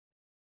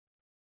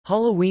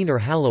Halloween or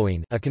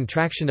Halloween, a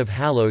contraction of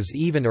Hallows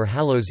Even or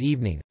Hallows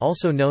Evening,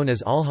 also known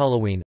as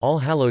Allhalloween, All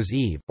Hallows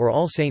Eve, or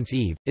All Saints'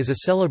 Eve, is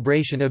a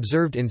celebration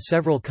observed in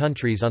several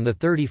countries on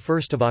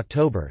 31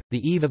 October,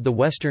 the eve of the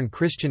Western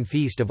Christian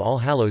feast of All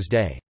Hallows'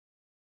 Day.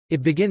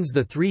 It begins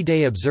the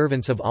three-day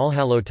observance of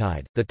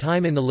Allhallowtide, the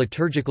time in the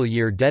liturgical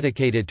year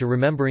dedicated to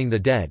remembering the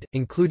dead,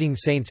 including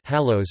saints,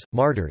 hallows,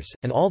 martyrs,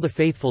 and all the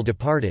faithful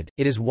departed.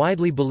 It is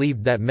widely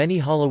believed that many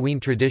Halloween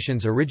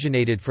traditions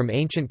originated from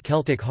ancient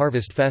Celtic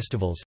harvest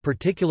festivals,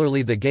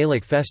 particularly the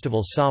Gaelic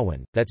festival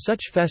Samhain, that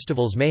such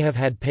festivals may have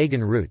had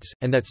pagan roots,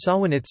 and that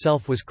Samhain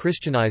itself was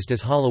Christianized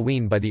as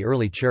Halloween by the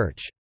early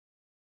Church.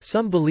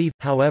 Some believe,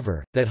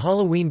 however, that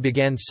Halloween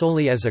began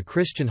solely as a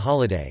Christian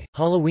holiday.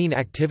 Halloween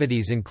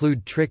activities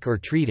include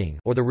trick-or-treating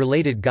or the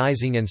related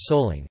guising and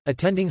souling,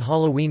 attending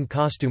Halloween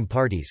costume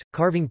parties,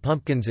 carving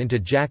pumpkins into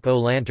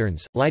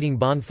jack-o'-lanterns, lighting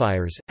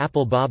bonfires,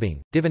 apple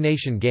bobbing,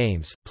 divination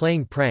games,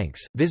 playing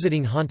pranks,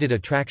 visiting haunted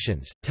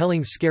attractions,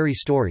 telling scary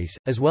stories,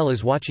 as well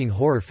as watching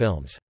horror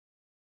films.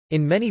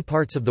 In many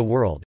parts of the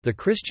world, the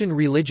Christian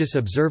religious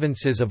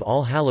observances of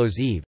All Hallows'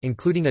 Eve,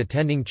 including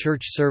attending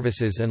church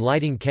services and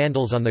lighting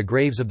candles on the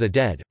graves of the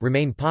dead,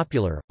 remain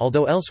popular,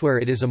 although elsewhere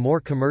it is a more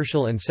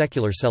commercial and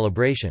secular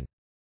celebration.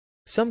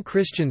 Some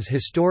Christians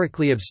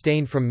historically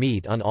abstain from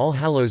meat on All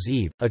Hallows'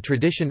 Eve, a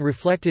tradition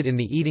reflected in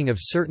the eating of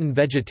certain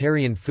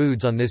vegetarian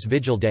foods on this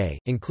vigil day,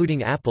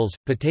 including apples,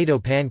 potato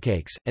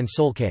pancakes, and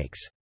soul cakes.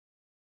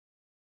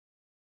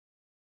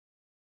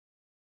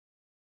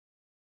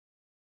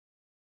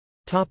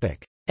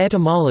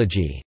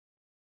 Etymology.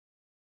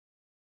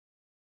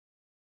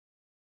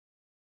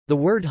 The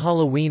word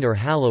Halloween or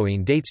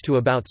Halloween dates to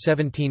about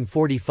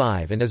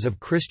 1745 and is of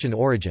Christian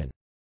origin.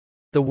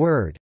 The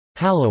word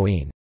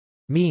Halloween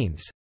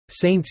means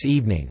Saints'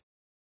 Evening.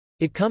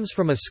 It comes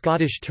from a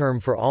Scottish term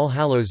for All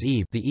Hallows'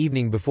 Eve, the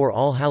evening before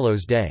All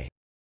Hallows' Day.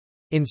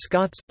 In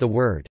Scots, the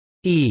word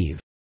Eve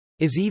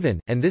is even,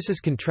 and this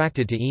is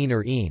contracted to een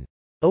or een.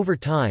 Over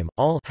time,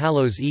 All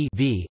Hallows'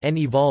 Eve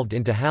evolved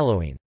into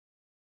Halloween.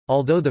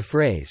 Although the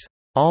phrase,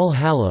 All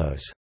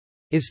Hallows,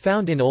 is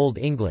found in Old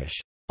English,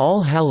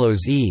 All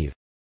Hallows' Eve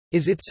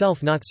is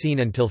itself not seen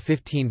until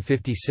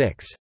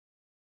 1556.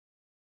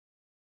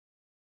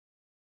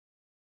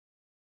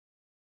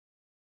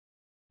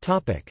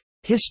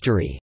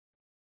 History.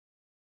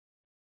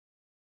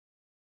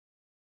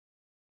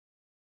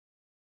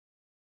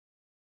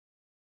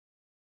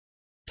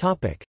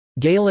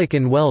 Gaelic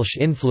and Welsh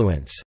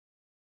influence.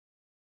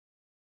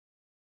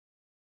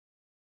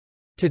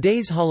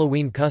 Today's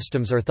Halloween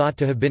customs are thought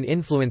to have been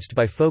influenced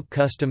by folk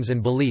customs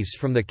and beliefs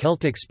from the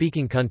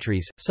Celtic-speaking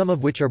countries, some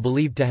of which are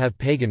believed to have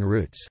pagan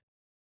roots.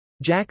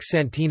 Jack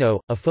Santino,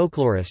 a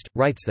folklorist,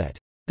 writes that,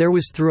 "There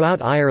was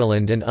throughout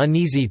Ireland an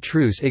uneasy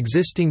truce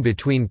existing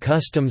between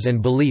customs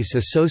and beliefs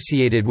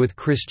associated with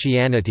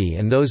Christianity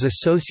and those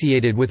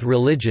associated with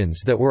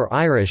religions that were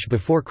Irish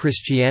before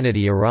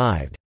Christianity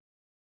arrived."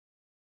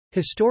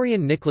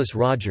 Historian Nicholas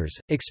Rogers,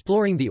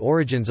 exploring the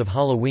origins of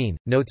Halloween,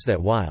 notes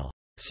that while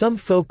some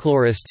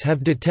folklorists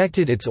have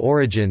detected its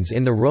origins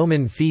in the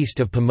Roman feast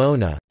of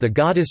Pomona, the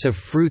goddess of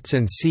fruits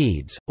and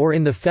seeds, or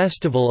in the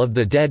festival of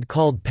the dead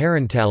called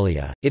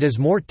Parentalia, it is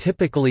more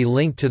typically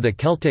linked to the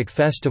Celtic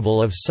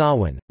festival of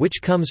Samhain,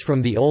 which comes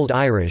from the Old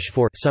Irish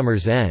for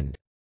summer's end.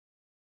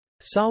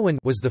 Samhain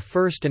was the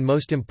first and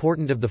most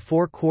important of the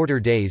 4 quarter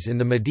days in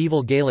the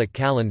medieval Gaelic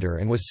calendar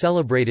and was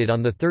celebrated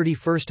on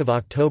 31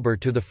 October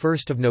to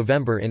 1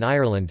 November in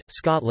Ireland,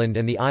 Scotland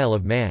and the Isle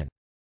of Man.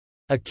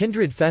 A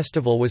kindred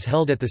festival was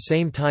held at the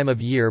same time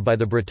of year by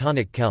the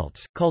Brittonic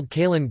Celts, called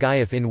Caelan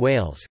Gaeaf in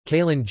Wales,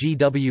 Caelan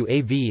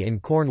Gwav in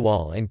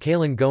Cornwall and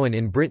Caelan Gowan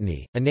in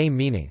Brittany, a name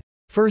meaning,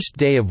 first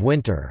day of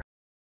winter.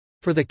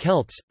 For the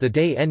Celts, the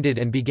day ended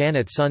and began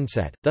at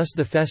sunset, thus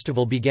the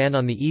festival began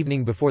on the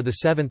evening before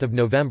 7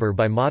 November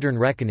by modern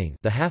reckoning,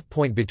 the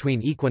half-point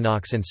between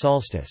equinox and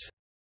solstice.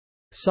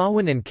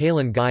 Samhain and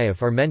Caelan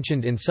Gaeaf are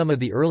mentioned in some of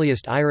the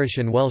earliest Irish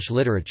and Welsh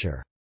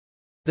literature.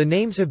 The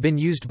names have been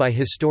used by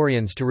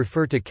historians to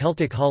refer to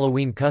Celtic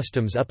Halloween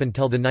customs up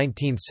until the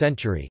 19th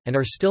century, and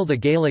are still the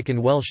Gaelic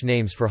and Welsh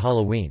names for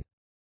Halloween.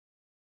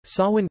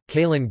 Samhain,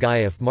 Caelan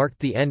Gaeaf marked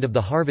the end of the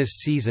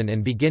harvest season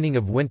and beginning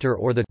of winter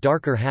or the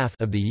darker half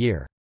of the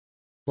year.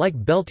 Like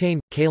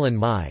Beltane, Caelan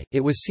Mai, it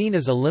was seen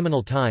as a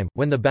liminal time,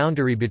 when the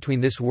boundary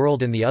between this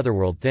world and the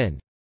otherworld thinned.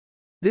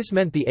 This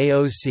meant the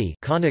AOC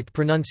Connacht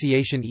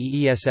pronunciation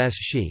EESS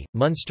she,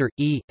 Munster,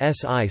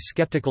 E.S.I.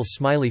 skeptical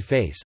smiley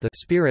face, the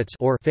spirits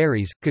or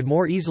fairies, could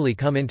more easily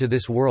come into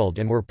this world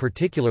and were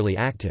particularly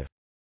active.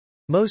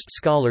 Most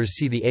scholars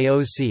see the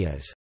AOC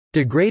as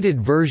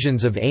degraded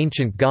versions of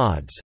ancient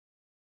gods,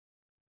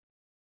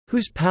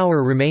 whose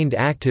power remained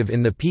active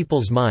in the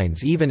people's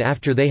minds even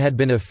after they had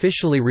been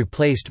officially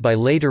replaced by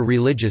later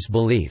religious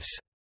beliefs.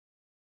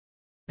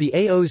 The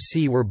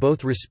AOC were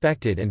both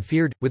respected and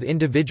feared, with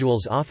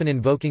individuals often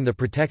invoking the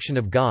protection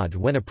of God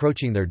when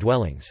approaching their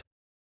dwellings.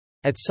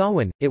 At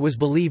Samhain, it was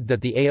believed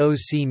that the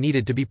AOC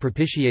needed to be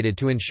propitiated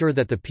to ensure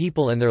that the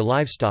people and their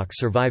livestock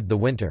survived the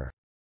winter.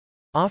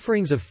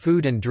 Offerings of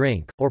food and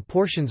drink, or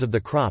portions of the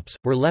crops,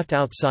 were left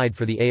outside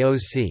for the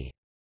AOC.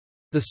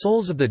 The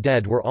souls of the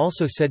dead were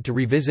also said to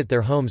revisit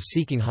their homes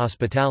seeking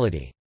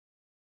hospitality.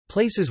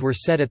 Places were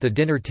set at the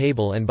dinner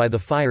table and by the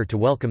fire to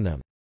welcome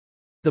them.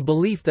 The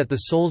belief that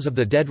the souls of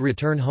the dead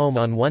return home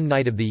on one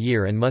night of the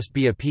year and must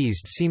be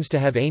appeased seems to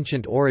have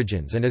ancient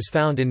origins and is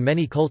found in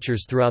many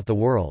cultures throughout the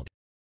world.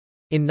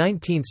 In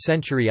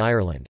 19th-century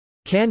Ireland,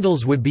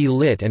 candles would be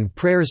lit and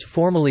prayers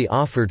formally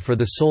offered for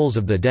the souls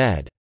of the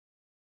dead.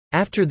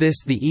 After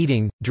this the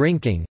eating,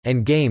 drinking,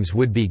 and games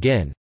would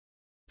begin.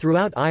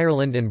 Throughout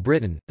Ireland and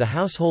Britain, the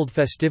household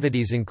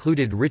festivities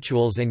included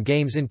rituals and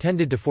games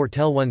intended to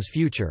foretell one's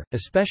future,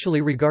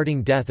 especially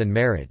regarding death and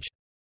marriage.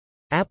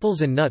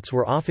 Apples and nuts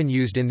were often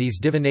used in these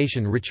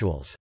divination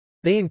rituals.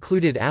 They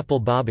included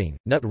apple bobbing,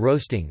 nut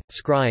roasting,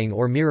 scrying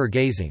or mirror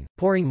gazing,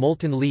 pouring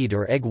molten lead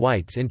or egg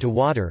whites into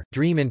water,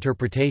 dream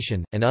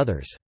interpretation, and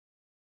others.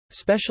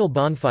 Special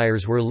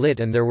bonfires were lit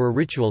and there were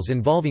rituals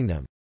involving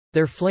them.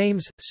 Their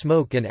flames,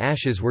 smoke and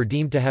ashes were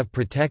deemed to have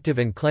protective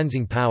and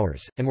cleansing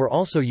powers, and were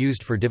also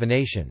used for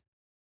divination.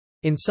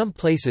 In some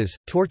places,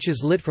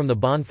 torches lit from the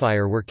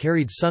bonfire were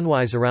carried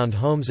sunwise around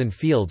homes and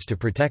fields to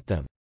protect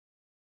them.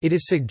 It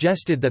is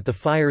suggested that the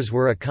fires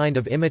were a kind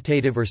of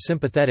imitative or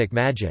sympathetic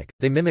magic.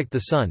 They mimicked the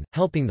sun,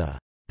 helping the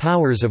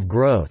powers of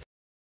growth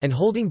and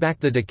holding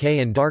back the decay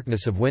and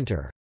darkness of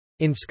winter.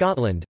 In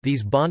Scotland,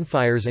 these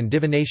bonfires and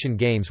divination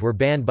games were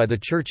banned by the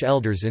church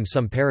elders in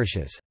some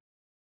parishes.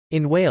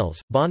 In Wales,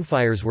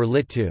 bonfires were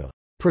lit to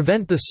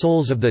prevent the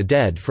souls of the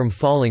dead from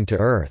falling to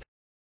earth.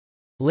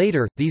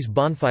 Later, these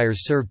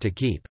bonfires served to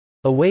keep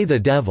away the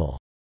devil.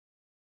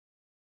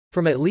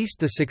 From at least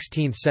the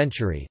 16th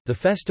century, the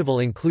festival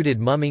included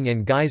mumming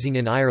and guising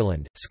in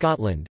Ireland,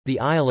 Scotland, the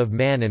Isle of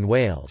Man and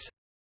Wales.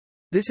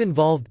 This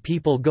involved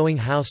people going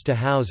house to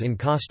house in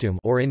costume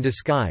or in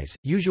disguise,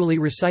 usually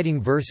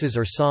reciting verses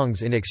or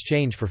songs in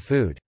exchange for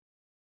food.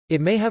 It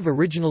may have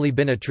originally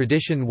been a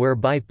tradition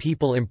whereby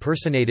people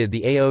impersonated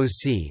the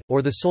AOC,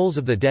 or the souls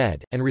of the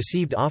dead, and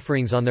received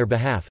offerings on their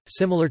behalf,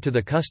 similar to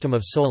the custom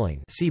of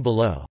souling, see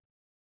below.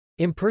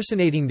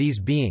 Impersonating these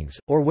beings,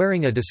 or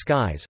wearing a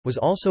disguise, was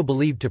also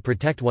believed to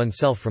protect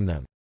oneself from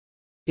them.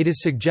 It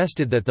is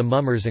suggested that the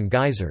mummers and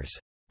guisers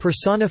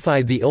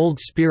personified the old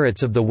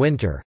spirits of the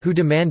winter, who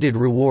demanded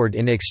reward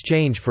in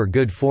exchange for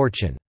good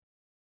fortune.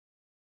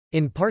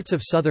 In parts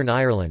of southern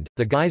Ireland,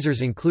 the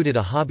guisers included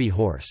a hobby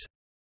horse.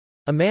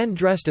 A man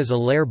dressed as a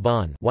lair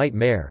bon white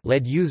mare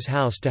led youths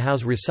house to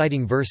house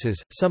reciting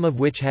verses, some of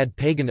which had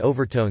pagan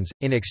overtones,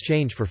 in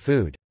exchange for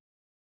food.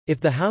 If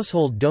the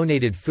household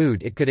donated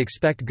food it could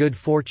expect good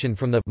fortune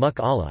from the muck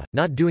Allah,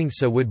 not doing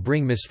so would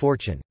bring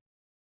misfortune.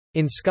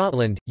 In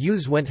Scotland,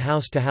 youths went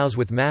house to house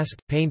with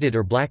masked, painted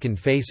or blackened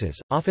faces,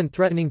 often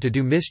threatening to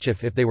do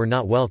mischief if they were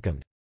not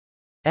welcomed.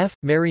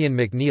 Marion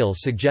McNeill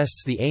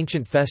suggests the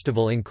ancient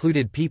festival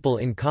included people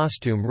in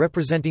costume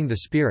representing the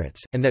spirits,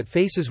 and that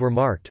faces were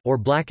marked or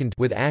blackened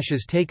with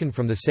ashes taken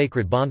from the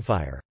sacred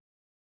bonfire.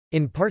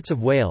 In parts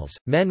of Wales,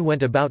 men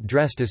went about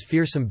dressed as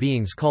fearsome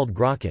beings called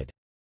grocad.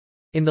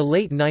 In the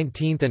late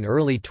 19th and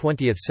early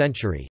 20th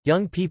century,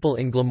 young people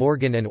in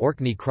Glamorgan and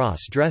Orkney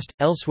cross-dressed.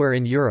 Elsewhere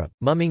in Europe,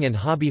 mumming and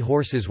hobby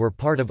horses were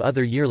part of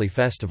other yearly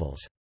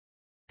festivals.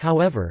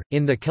 However,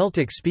 in the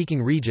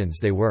Celtic-speaking regions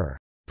they were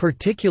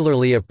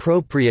particularly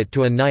appropriate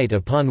to a night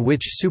upon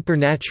which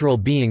supernatural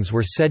beings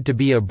were said to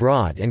be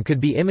abroad and could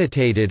be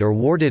imitated or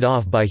warded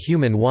off by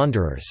human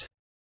wanderers.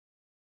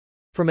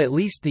 From at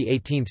least the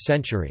 18th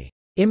century,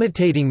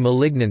 imitating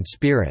malignant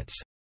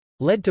spirits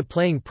led to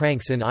playing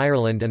pranks in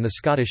Ireland and the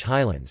Scottish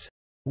Highlands.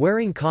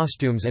 Wearing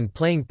costumes and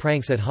playing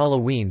pranks at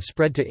Halloween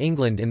spread to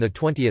England in the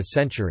 20th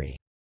century.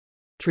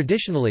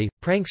 Traditionally,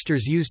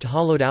 pranksters used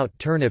hollowed-out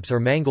turnips or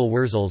mangel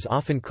wurzels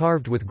often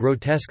carved with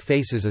grotesque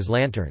faces as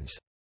lanterns.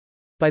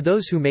 By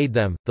those who made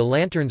them, the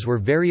lanterns were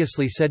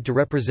variously said to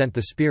represent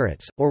the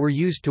spirits, or were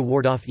used to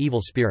ward off evil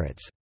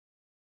spirits.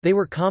 They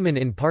were common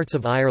in parts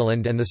of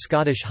Ireland and the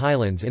Scottish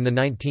Highlands in the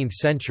 19th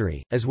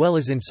century, as well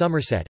as in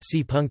Somerset,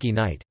 see Punky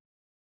Night.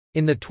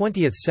 In the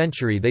 20th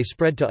century they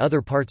spread to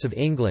other parts of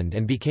England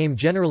and became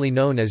generally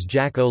known as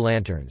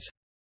jack-o'-lanterns.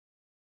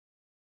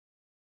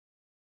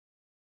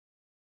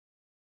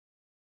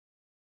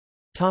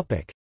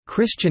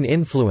 Christian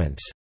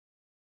influence.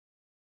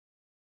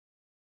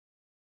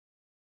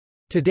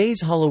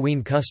 Today's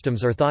Halloween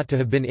customs are thought to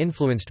have been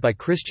influenced by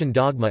Christian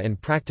dogma and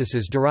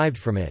practices derived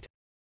from it.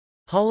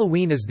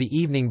 Halloween is the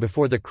evening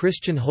before the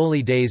Christian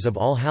holy days of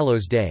All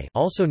Hallows' Day,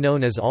 also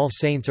known as All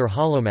Saints or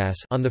Hallowmass,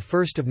 on the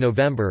 1st of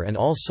November and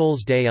All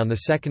Souls' Day on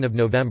the 2nd of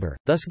November,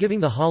 thus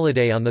giving the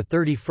holiday on the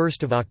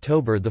 31st of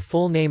October the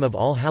full name of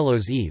All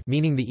Hallows' Eve,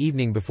 meaning the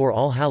evening before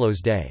All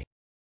Hallows' Day.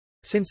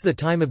 Since the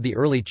time of the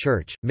early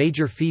Church,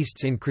 major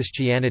feasts in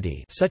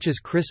Christianity such as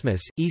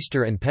Christmas,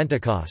 Easter and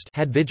Pentecost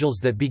had vigils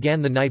that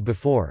began the night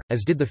before,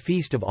 as did the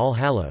Feast of All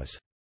Hallows.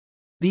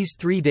 These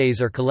 3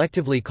 days are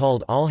collectively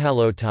called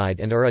Allhallowtide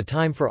and are a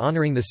time for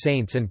honoring the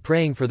saints and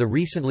praying for the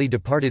recently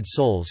departed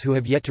souls who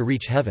have yet to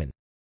reach heaven.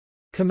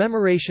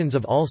 Commemorations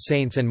of All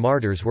Saints and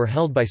Martyrs were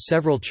held by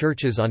several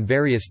churches on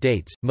various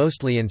dates,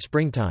 mostly in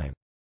springtime.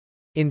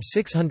 In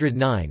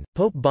 609,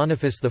 Pope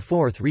Boniface IV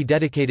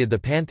rededicated the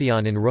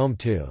Pantheon in Rome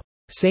to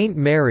Saint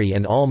Mary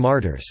and all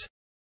martyrs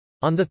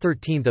on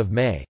 13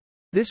 May.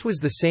 This was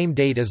the same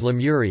date as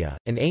Lemuria,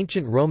 an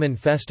ancient Roman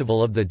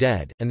festival of the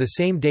dead, and the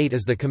same date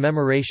as the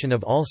commemoration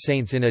of All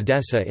Saints in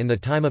Edessa in the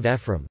time of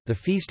Ephraim. The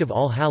Feast of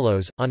All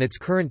Hallows, on its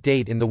current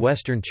date in the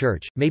Western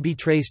Church, may be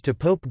traced to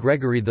Pope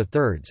Gregory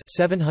III's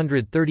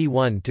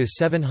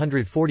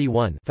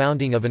 731–741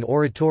 founding of an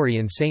oratory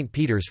in St.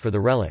 Peter's for the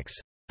relics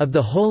of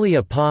the holy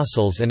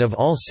apostles and of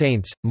all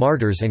saints,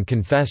 martyrs and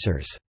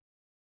confessors.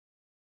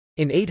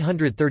 In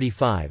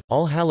 835,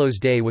 All Hallows'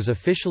 Day was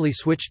officially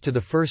switched to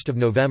 1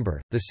 November,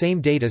 the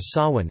same date as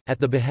Samhain, at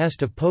the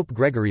behest of Pope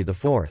Gregory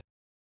IV.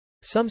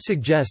 Some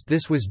suggest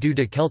this was due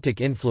to Celtic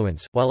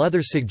influence, while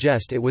others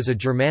suggest it was a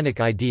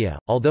Germanic idea,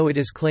 although it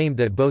is claimed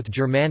that both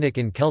Germanic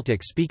and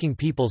Celtic-speaking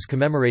peoples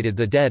commemorated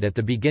the dead at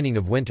the beginning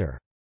of winter.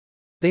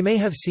 They may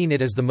have seen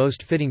it as the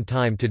most fitting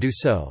time to do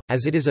so,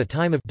 as it is a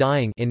time of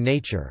dying in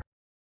nature.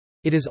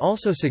 It is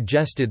also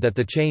suggested that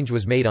the change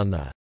was made on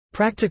the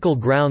practical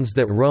grounds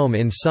that Rome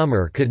in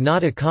summer could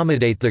not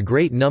accommodate the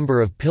great number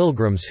of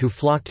pilgrims who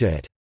flocked to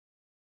it,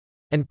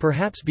 and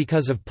perhaps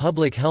because of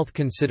public health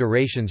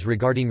considerations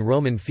regarding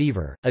Roman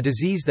fever, a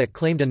disease that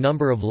claimed a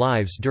number of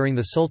lives during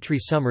the sultry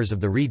summers of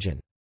the region.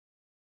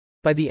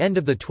 By the end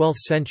of the 12th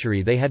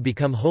century they had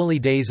become holy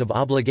days of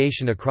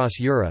obligation across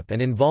Europe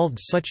and involved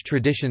such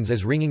traditions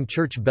as ringing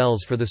church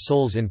bells for the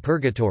souls in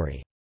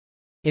purgatory.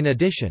 In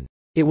addition,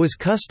 it was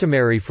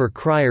customary for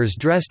criers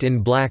dressed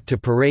in black to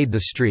parade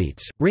the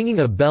streets, ringing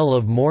a bell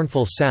of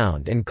mournful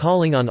sound and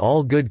calling on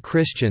all good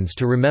Christians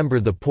to remember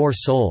the poor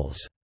souls.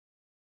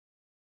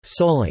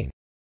 Souling,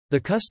 the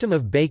custom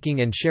of baking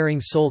and sharing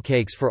soul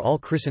cakes for all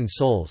christened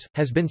souls,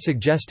 has been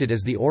suggested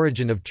as the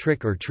origin of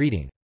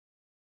trick-or-treating.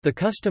 The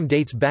custom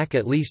dates back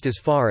at least as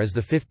far as the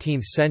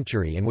 15th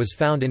century and was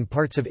found in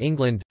parts of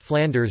England,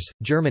 Flanders,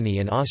 Germany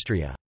and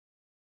Austria.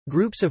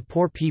 Groups of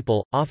poor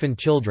people, often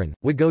children,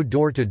 would go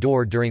door to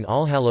door during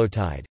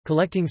Allhallowtide,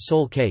 collecting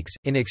soul cakes,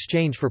 in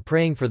exchange for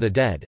praying for the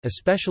dead,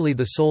 especially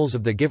the souls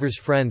of the giver's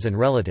friends and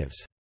relatives.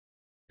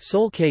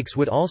 Soul cakes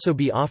would also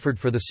be offered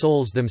for the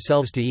souls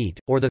themselves to eat,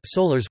 or the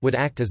soulers would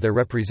act as their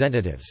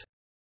representatives.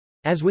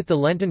 As with the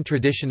Lenten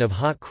tradition of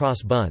hot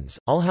cross buns,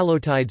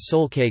 Allhallowtide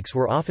soul cakes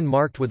were often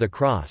marked with a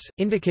cross,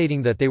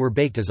 indicating that they were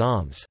baked as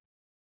alms.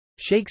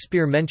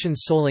 Shakespeare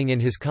mentions souling in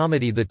his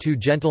comedy The Two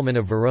Gentlemen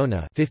of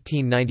Verona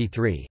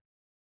 1593.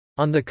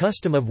 On the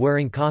custom of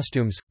wearing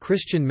costumes,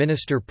 Christian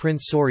minister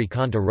Prince Sori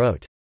Kanta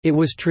wrote, "It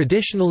was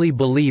traditionally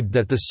believed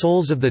that the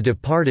souls of the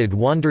departed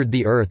wandered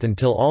the earth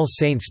until All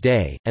Saints'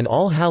 Day, and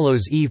All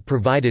Hallows' Eve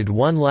provided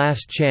one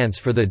last chance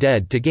for the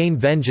dead to gain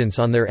vengeance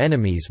on their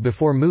enemies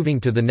before moving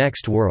to the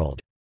next world.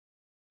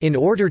 In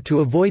order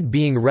to avoid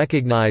being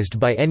recognized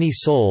by any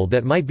soul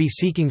that might be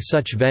seeking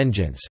such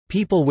vengeance,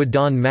 people would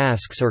don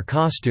masks or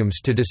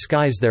costumes to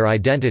disguise their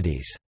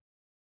identities."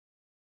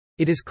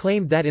 It is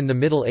claimed that in the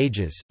Middle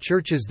Ages,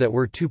 churches that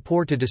were too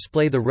poor to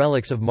display the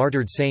relics of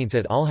martyred saints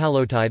at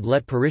Allhallowtide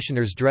let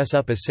parishioners dress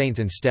up as saints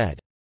instead.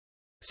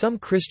 Some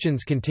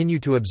Christians continue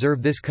to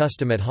observe this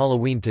custom at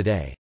Halloween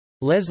today.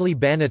 Leslie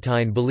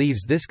Bannatyne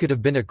believes this could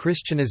have been a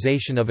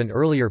Christianization of an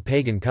earlier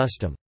pagan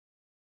custom.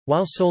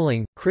 While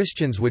souling,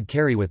 Christians would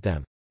carry with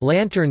them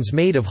lanterns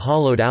made of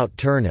hollowed-out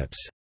turnips.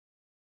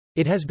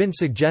 It has been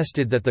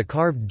suggested that the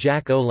carved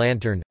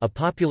jack-o'-lantern, a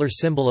popular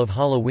symbol of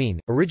Halloween,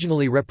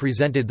 originally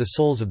represented the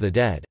souls of the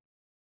dead.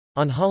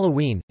 On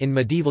Halloween, in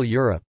medieval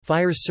Europe,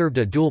 fires served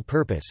a dual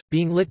purpose,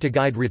 being lit to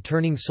guide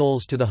returning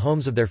souls to the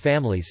homes of their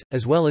families,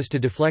 as well as to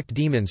deflect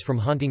demons from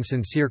haunting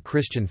sincere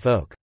Christian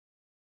folk.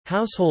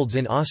 Households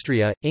in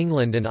Austria,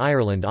 England and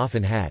Ireland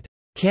often had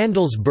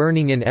candles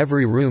burning in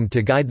every room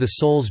to guide the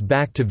souls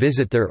back to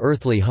visit their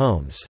earthly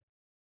homes.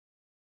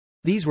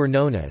 These were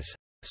known as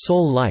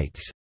soul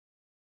lights.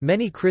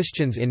 Many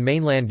Christians in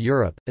mainland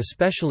Europe,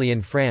 especially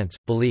in France,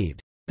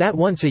 believed that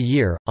once a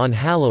year, on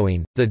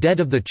Halloween, the dead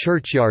of the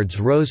churchyards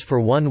rose for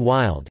one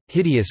wild,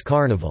 hideous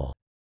carnival,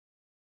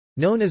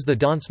 known as the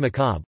Danse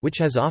Macabre, which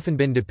has often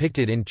been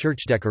depicted in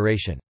church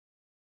decoration.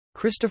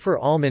 Christopher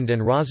Almond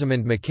and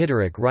Rosamund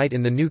McKitterick write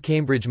in the New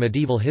Cambridge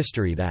Medieval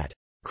History that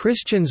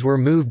Christians were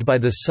moved by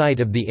the sight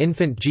of the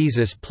infant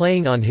Jesus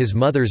playing on his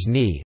mother's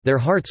knee, their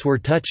hearts were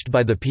touched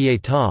by the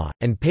Pietà,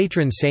 and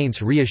patron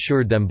saints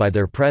reassured them by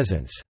their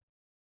presence.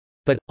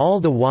 But, all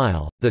the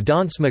while, the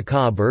Danse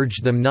Macabre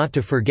urged them not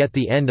to forget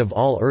the end of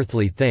all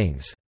earthly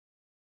things.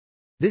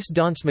 This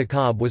Danse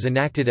Macabre was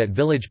enacted at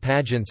village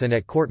pageants and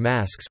at court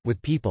masques,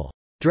 with people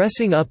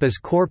dressing up as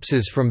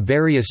corpses from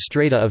various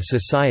strata of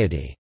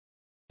society,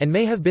 and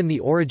may have been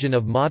the origin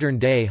of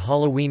modern-day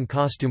Halloween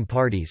costume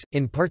parties.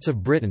 In parts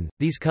of Britain,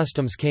 these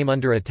customs came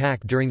under attack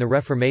during the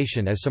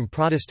Reformation as some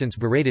Protestants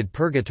berated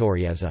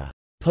purgatory as a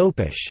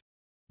 «popish»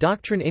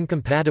 doctrine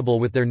incompatible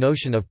with their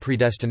notion of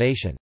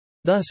predestination.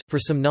 Thus, for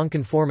some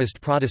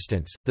nonconformist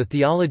Protestants, the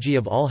theology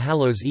of All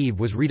Hallows' Eve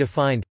was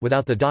redefined,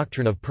 without the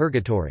doctrine of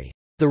purgatory.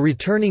 The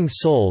returning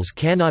souls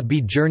cannot be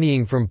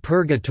journeying from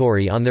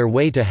purgatory on their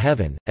way to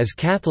heaven, as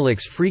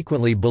Catholics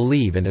frequently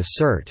believe and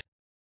assert.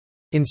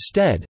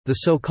 Instead, the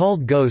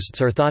so-called ghosts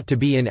are thought to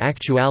be in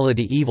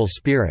actuality evil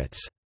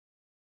spirits.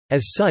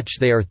 As such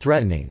they are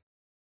threatening.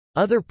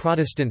 Other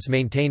Protestants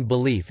maintained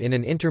belief in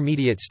an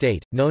intermediate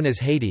state, known as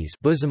Hades,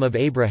 bosom of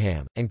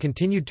Abraham, and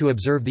continued to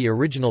observe the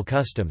original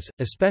customs,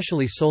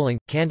 especially souling,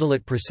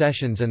 candlelit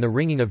processions and the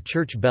ringing of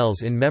church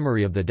bells in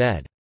memory of the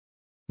dead.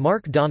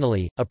 Mark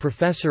Donnelly, a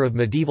professor of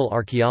medieval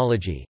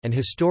archaeology, and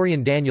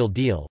historian Daniel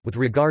Deal, with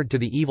regard to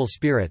the evil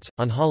spirits,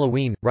 on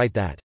Halloween, write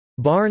that,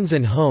 "Barns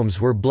and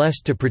homes were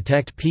blessed to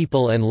protect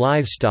people and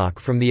livestock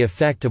from the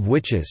effect of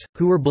witches,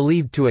 who were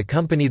believed to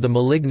accompany the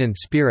malignant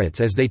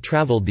spirits as they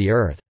traveled the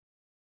earth."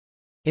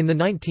 In the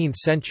 19th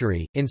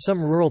century, in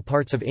some rural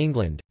parts of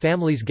England,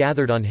 families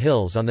gathered on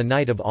hills on the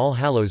night of All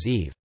Hallows'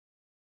 Eve.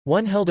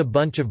 One held a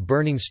bunch of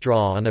burning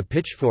straw on a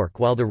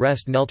pitchfork while the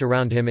rest knelt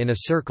around him in a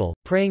circle,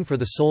 praying for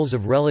the souls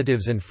of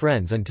relatives and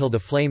friends until the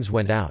flames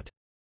went out.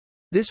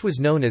 This was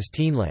known as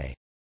Teenlay.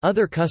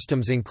 Other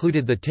customs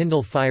included the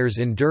Tyndall fires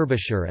in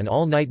Derbyshire and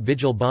all-night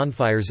vigil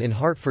bonfires in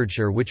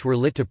Hertfordshire which were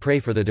lit to pray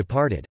for the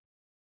departed.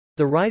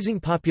 The rising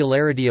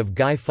popularity of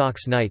Guy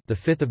Fawkes Night, the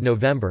 5th of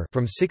November,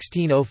 from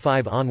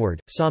 1605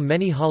 onward, saw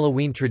many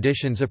Halloween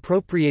traditions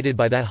appropriated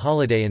by that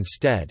holiday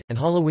instead, and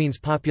Halloween's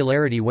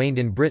popularity waned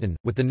in Britain,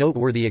 with the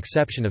noteworthy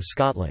exception of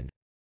Scotland.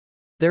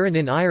 There and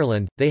in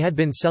Ireland, they had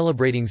been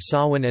celebrating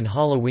Samhain and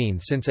Halloween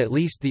since at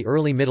least the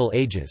early Middle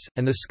Ages,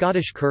 and the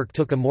Scottish Kirk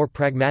took a more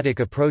pragmatic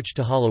approach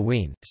to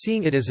Halloween,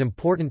 seeing it as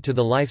important to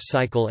the life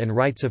cycle and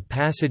rites of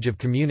passage of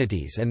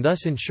communities and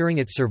thus ensuring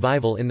its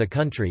survival in the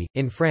country.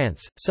 In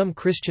France, some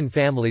Christian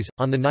families,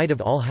 on the night of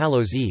All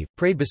Hallows' Eve,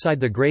 prayed beside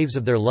the graves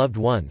of their loved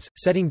ones,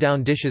 setting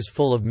down dishes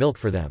full of milk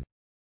for them.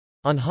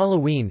 On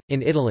Halloween,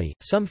 in Italy,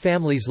 some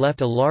families left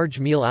a large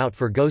meal out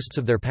for ghosts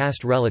of their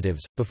past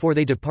relatives, before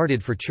they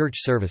departed for church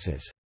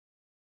services.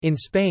 In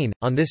Spain,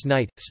 on this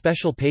night,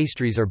 special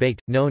pastries are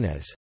baked, known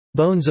as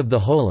bones of the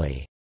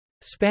holy,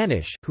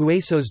 Spanish,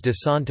 huesos de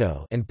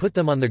santo, and put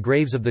them on the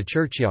graves of the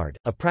churchyard,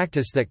 a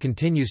practice that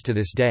continues to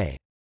this day.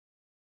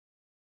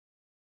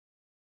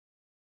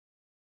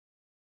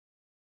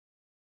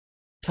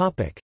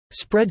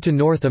 Spread to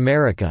North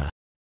America.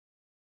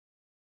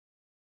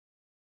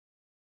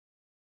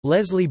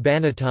 Leslie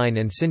Bannatyne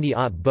and Cindy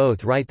Ott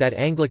both write that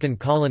Anglican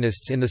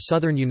colonists in the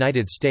southern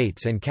United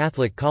States and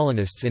Catholic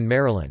colonists in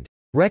Maryland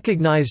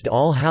recognized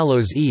All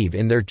Hallows' Eve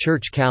in their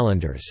church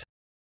calendars.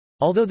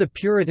 Although the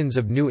Puritans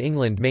of New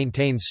England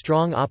maintained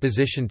strong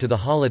opposition to the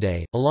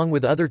holiday, along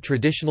with other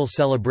traditional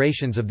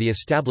celebrations of the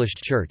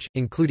established church,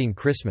 including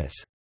Christmas.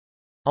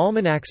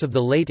 Almanacs of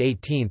the late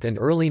 18th and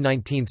early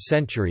 19th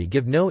century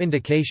give no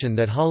indication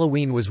that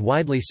Halloween was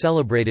widely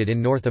celebrated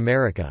in North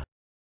America.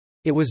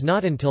 It was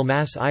not until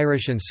mass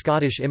Irish and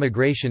Scottish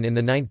immigration in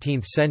the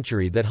 19th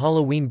century that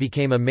Halloween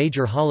became a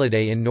major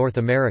holiday in North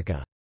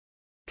America.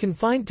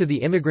 Confined to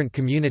the immigrant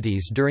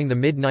communities during the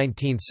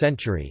mid-19th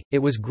century, it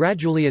was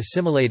gradually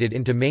assimilated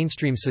into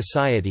mainstream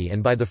society,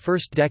 and by the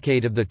first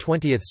decade of the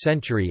 20th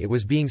century it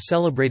was being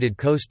celebrated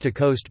coast to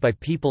coast by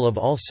people of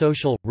all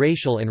social,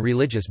 racial and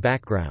religious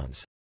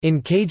backgrounds.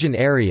 In Cajun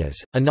areas,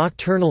 a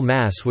nocturnal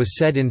mass was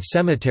said in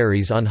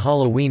cemeteries on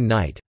Halloween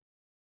night.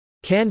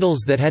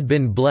 Candles that had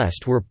been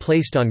blessed were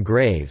placed on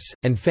graves,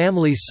 and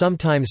families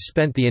sometimes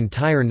spent the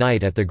entire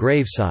night at the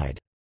graveside.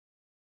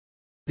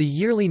 The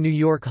yearly New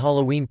York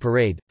Halloween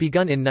Parade,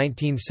 begun in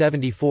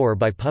 1974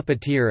 by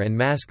puppeteer and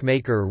mask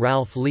maker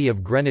Ralph Lee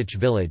of Greenwich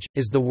Village,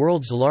 is the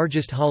world's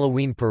largest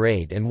Halloween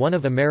parade and one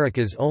of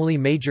America's only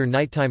major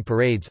nighttime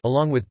parades,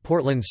 along with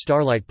Portland's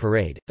Starlight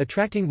Parade,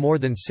 attracting more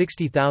than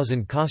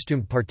 60,000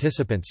 costumed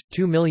participants,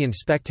 2 million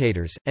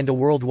spectators, and a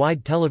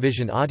worldwide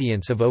television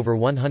audience of over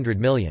 100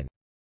 million.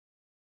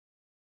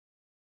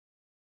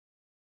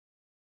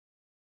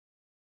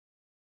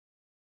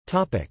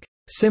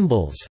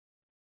 Symbols.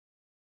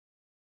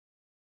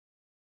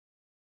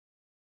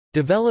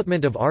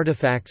 Development of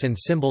artifacts and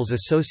symbols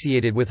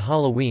associated with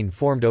Halloween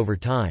formed over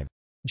time.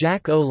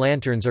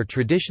 Jack-o'-lanterns are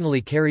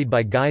traditionally carried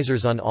by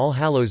guisers on All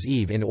Hallows'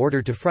 Eve in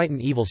order to frighten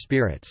evil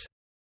spirits.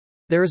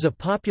 There is a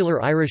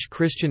popular Irish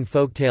Christian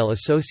folktale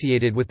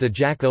associated with the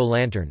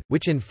jack-o'-lantern,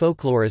 which in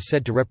folklore is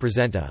said to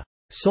represent a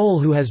soul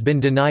who has been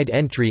denied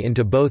entry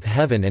into both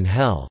heaven and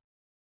hell.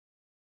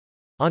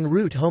 En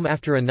route home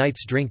after a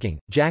night's drinking,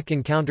 Jack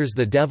encounters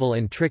the devil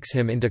and tricks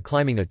him into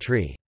climbing a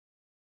tree.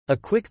 A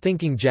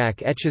quick-thinking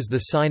Jack etches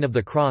the sign of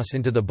the cross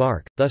into the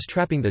bark, thus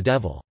trapping the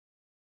devil.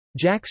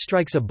 Jack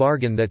strikes a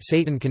bargain that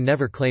Satan can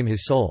never claim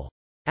his soul.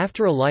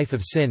 After a life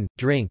of sin,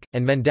 drink,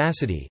 and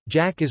mendacity,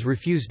 Jack is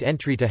refused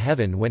entry to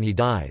heaven when he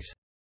dies.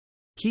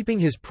 Keeping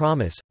his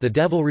promise, the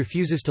devil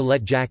refuses to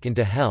let Jack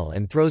into hell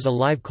and throws a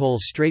live coal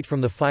straight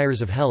from the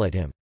fires of hell at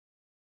him.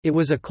 It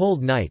was a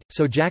cold night,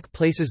 so Jack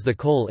places the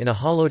coal in a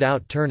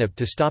hollowed-out turnip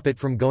to stop it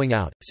from going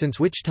out, since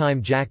which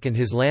time Jack and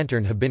his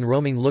lantern have been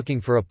roaming looking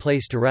for a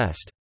place to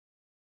rest.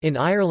 In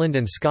Ireland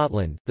and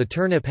Scotland, the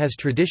turnip has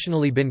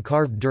traditionally been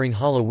carved during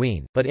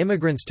Halloween, but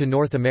immigrants to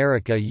North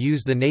America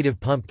use the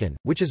native pumpkin,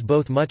 which is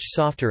both much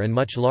softer and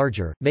much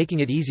larger, making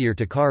it easier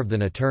to carve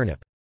than a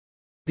turnip.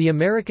 The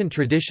American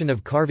tradition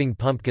of carving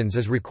pumpkins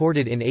is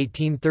recorded in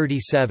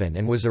 1837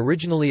 and was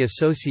originally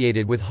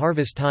associated with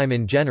harvest time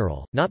in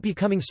general, not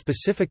becoming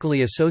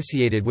specifically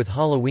associated with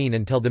Halloween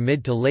until the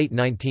mid to late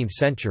 19th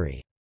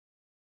century.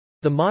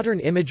 The modern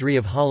imagery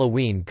of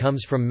Halloween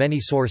comes from many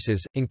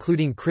sources,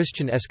 including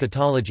Christian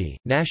eschatology,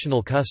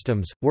 national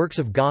customs, works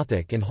of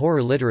Gothic and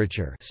horror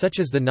literature such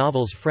as the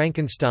novels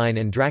Frankenstein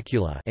and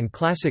Dracula, and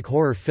classic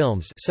horror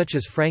films such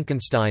as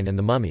Frankenstein and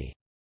the Mummy.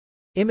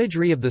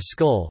 Imagery of the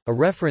skull, a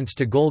reference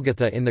to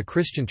Golgotha in the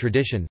Christian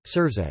tradition,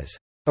 serves as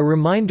a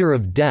reminder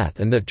of death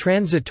and the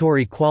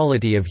transitory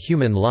quality of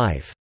human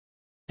life,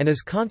 and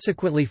is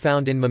consequently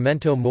found in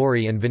Memento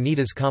Mori and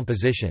Vanitas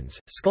compositions.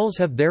 Skulls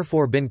have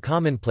therefore been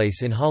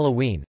commonplace in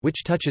Halloween,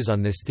 which touches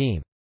on this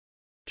theme.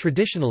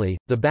 Traditionally,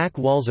 the back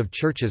walls of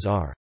churches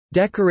are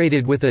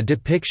decorated with a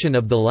depiction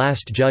of the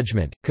Last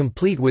Judgment,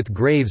 complete with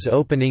graves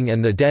opening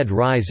and the dead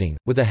rising,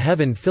 with a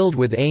heaven filled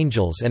with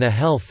angels and a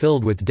hell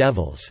filled with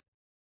devils,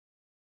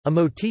 a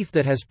motif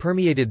that has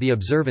permeated the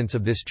observance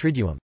of this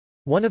Triduum.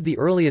 One of the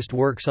earliest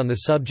works on the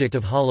subject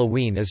of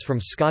Halloween is from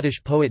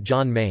Scottish poet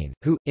John Mayne,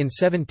 who, in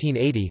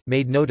 1780,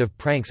 made note of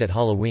pranks at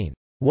Halloween.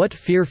 What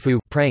fearful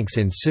pranks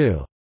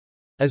ensue,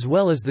 as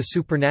well as the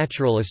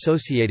supernatural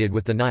associated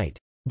with the night.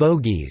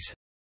 Bogies,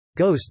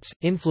 ghosts,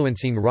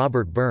 influencing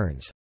Robert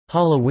Burns'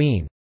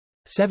 Halloween,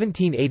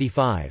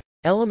 1785.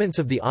 Elements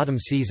of the autumn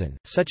season,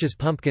 such as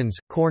pumpkins,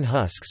 corn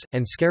husks,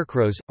 and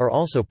scarecrows, are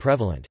also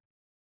prevalent.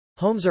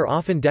 Homes are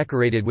often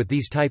decorated with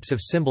these types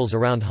of symbols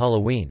around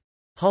Halloween.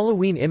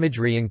 Halloween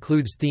imagery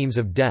includes themes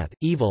of death,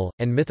 evil,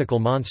 and mythical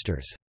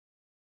monsters.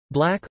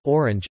 Black,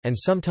 orange, and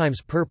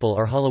sometimes purple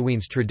are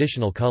Halloween's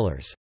traditional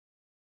colors.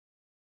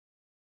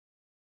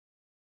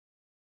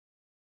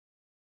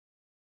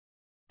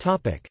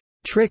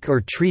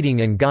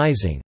 Trick-or-treating and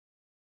guising.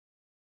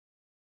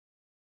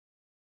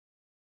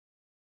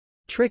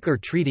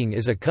 Trick-or-treating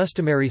is a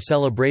customary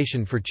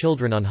celebration for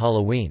children on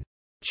Halloween.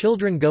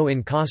 Children go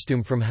in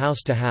costume from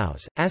house to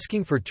house,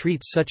 asking for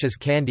treats such as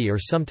candy or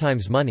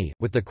sometimes money,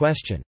 with the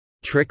question,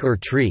 "Trick or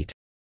treat?"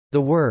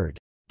 The word,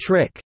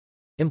 "trick,"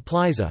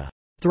 implies a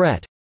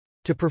threat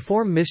to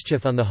perform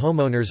mischief on the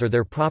homeowners or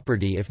their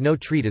property if no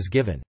treat is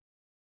given.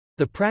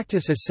 The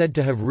practice is said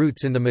to have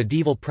roots in the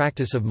medieval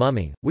practice of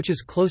mumming, which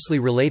is closely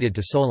related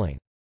to souling.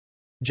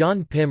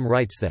 John Pym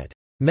writes that,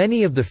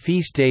 "Many of the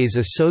feast days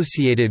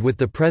associated with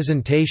the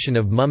presentation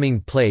of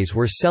mumming plays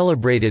were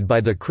celebrated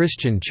by the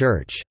Christian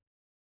Church."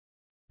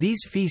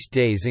 These feast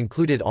days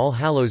included All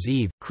Hallows'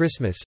 Eve,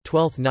 Christmas,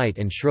 Twelfth Night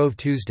and Shrove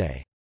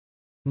Tuesday.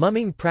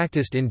 Mumming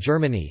practiced in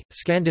Germany,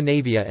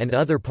 Scandinavia and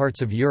other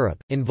parts of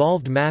Europe,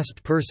 involved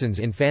masked persons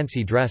in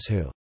fancy dress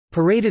who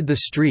paraded the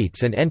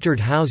streets and entered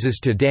houses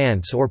to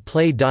dance or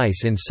play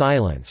dice in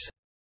silence.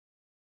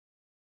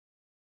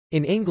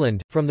 In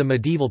England, from the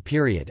medieval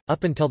period,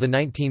 up until the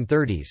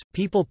 1930s,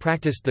 people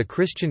practiced the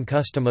Christian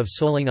custom of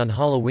souling on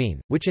Halloween,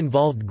 which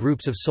involved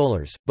groups of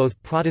soulers, both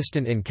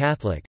Protestant and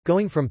Catholic,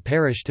 going from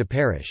parish to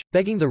parish,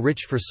 begging the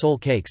rich for soul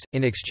cakes,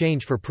 in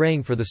exchange for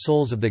praying for the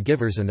souls of the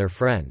givers and their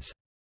friends.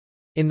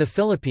 In the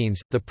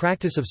Philippines, the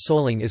practice of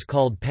souling is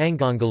called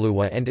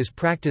Pangangaluwa and is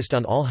practiced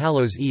on All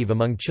Hallows' Eve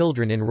among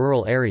children in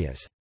rural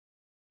areas.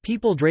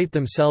 People drape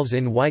themselves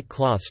in white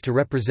cloths to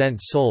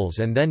represent souls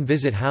and then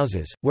visit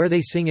houses, where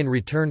they sing in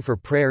return for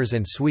prayers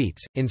and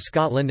sweets. In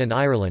Scotland and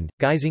Ireland,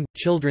 guising,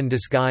 children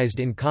disguised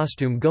in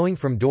costume going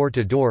from door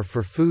to door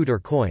for food or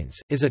coins,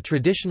 is a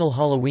traditional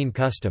Halloween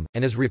custom,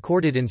 and is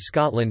recorded in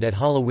Scotland at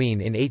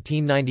Halloween in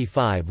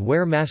 1895,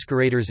 where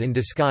masqueraders in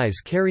disguise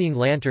carrying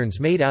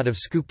lanterns made out of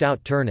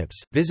scooped-out turnips,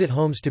 visit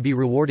homes to be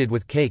rewarded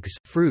with cakes,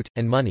 fruit,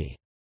 and money.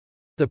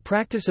 The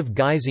practice of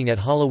guising at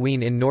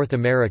Halloween in North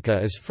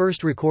America is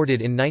first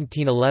recorded in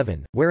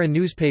 1911, where a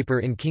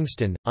newspaper in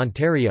Kingston,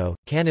 Ontario,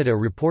 Canada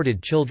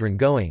reported children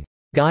going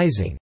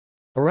guising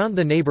around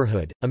the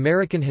neighborhood.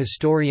 American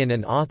historian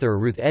and author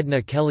Ruth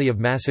Edna Kelly of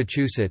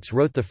Massachusetts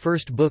wrote the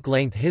first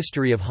book-length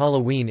history of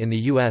Halloween in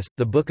the U.S.,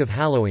 The Book of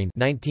Halloween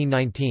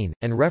 1919,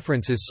 and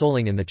references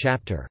souling in the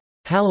chapter,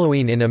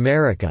 Halloween in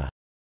America.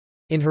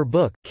 In her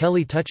book,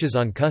 Kelly touches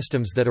on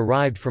customs that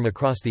arrived from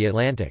across the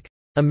Atlantic.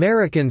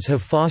 Americans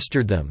have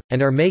fostered them,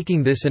 and are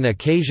making this an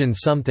occasion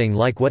something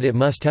like what it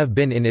must have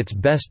been in its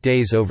best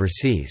days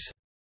overseas.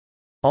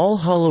 All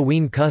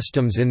Halloween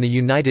customs in the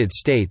United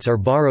States are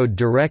borrowed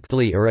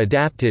directly or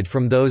adapted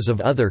from those of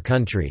other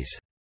countries.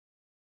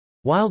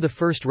 While the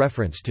first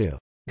reference to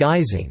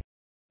guising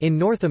in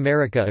North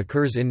America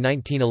occurs in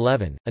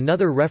 1911,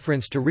 another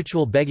reference to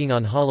ritual begging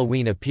on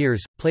Halloween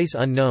appears, place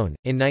unknown,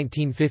 in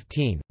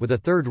 1915, with a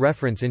third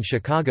reference in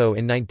Chicago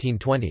in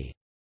 1920.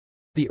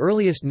 The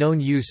earliest known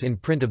use in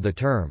print of the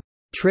term,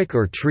 trick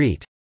or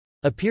treat,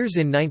 appears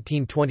in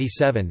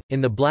 1927,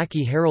 in the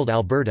Blackie Herald,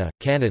 Alberta,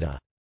 Canada.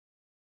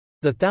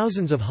 The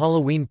thousands of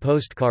Halloween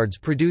postcards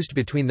produced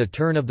between the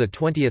turn of the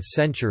 20th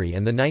century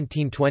and the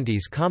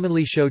 1920s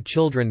commonly show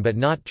children but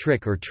not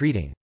trick or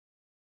treating.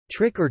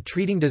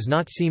 Trick-or-treating does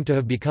not seem to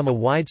have become a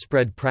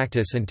widespread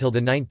practice until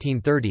the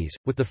 1930s,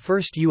 with the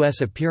first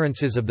U.S.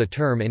 appearances of the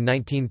term in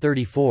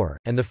 1934,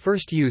 and the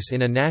first use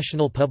in a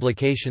national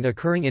publication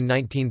occurring in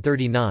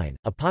 1939.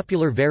 A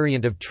popular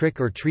variant of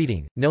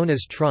trick-or-treating, known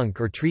as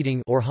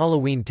trunk-or-treating or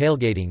Halloween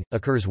tailgating,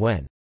 occurs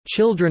when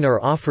children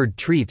are offered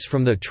treats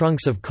from the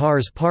trunks of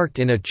cars parked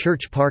in a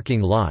church parking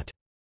lot,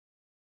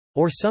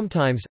 or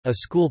sometimes, a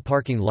school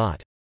parking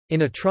lot.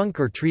 In a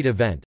trunk-or-treat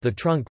event, the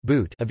trunk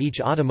boot of each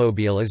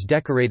automobile is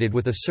decorated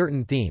with a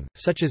certain theme,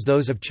 such as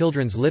those of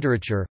children's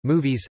literature,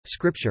 movies,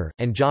 scripture,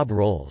 and job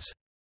roles.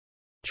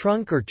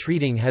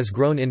 Trunk-or-treating has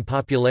grown in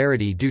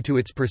popularity due to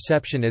its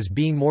perception as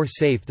being more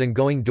safe than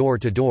going door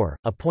to door,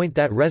 a point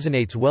that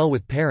resonates well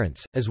with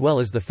parents, as well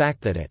as the fact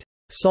that it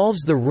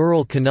solves the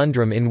rural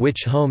conundrum in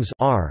which homes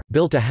are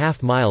built a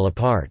half-mile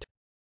apart.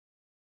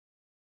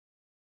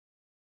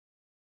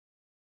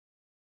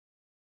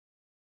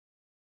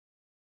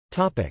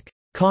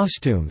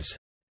 Costumes.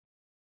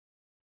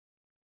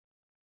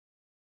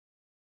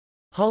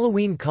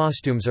 Halloween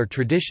costumes are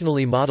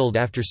traditionally modeled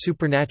after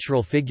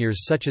supernatural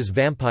figures such as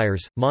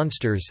vampires,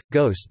 monsters,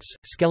 ghosts,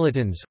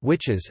 skeletons,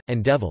 witches,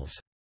 and devils.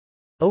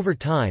 Over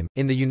time,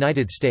 in the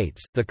United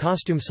States, the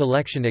costume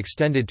selection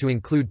extended to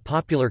include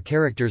popular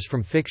characters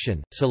from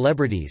fiction,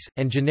 celebrities,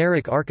 and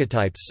generic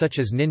archetypes such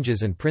as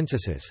ninjas and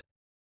princesses.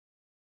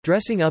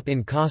 Dressing up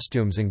in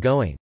costumes and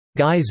going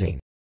guising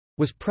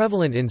was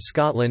prevalent in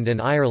Scotland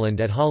and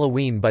Ireland at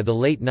Halloween by the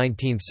late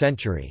 19th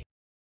century.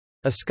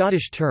 A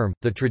Scottish term,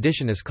 the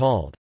tradition is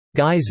called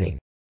guising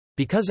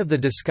because of the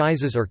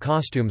disguises or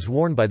costumes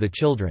worn by the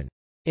children.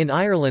 In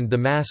Ireland the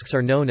masks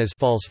are known as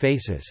false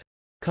faces.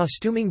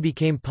 Costuming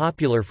became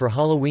popular for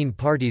Halloween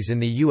parties in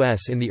the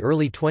U.S. in the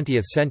early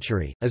 20th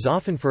century, as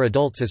often for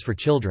adults as for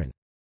children.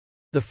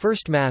 The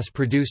first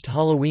mass-produced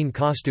Halloween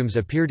costumes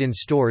appeared in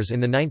stores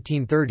in the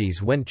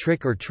 1930s when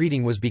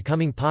trick-or-treating was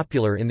becoming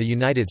popular in the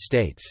United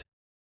States.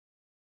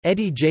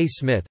 Eddie J.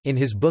 Smith, in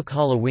his book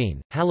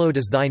Halloween, Hallowed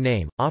is Thy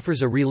Name,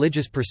 offers a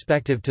religious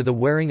perspective to the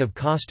wearing of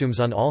costumes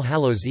on All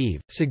Hallows'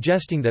 Eve,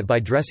 suggesting that by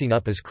dressing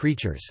up as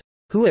creatures,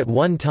 who at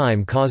one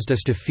time caused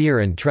us to fear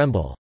and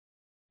tremble,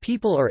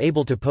 people are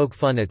able to poke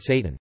fun at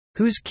Satan,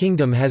 whose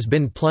kingdom has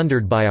been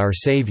plundered by our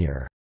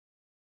Savior.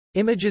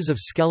 Images of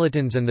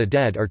skeletons and the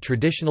dead are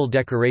traditional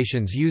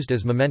decorations used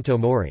as memento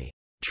mori.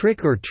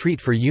 Trick or Treat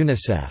for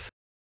UNICEF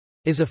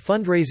is a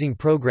fundraising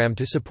program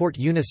to support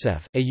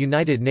UNICEF, a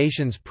United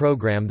Nations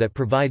program that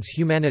provides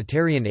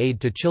humanitarian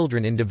aid to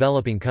children in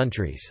developing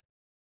countries.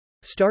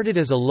 Started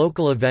as a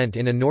local event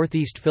in a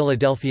northeast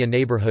Philadelphia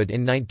neighborhood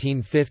in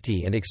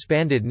 1950 and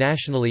expanded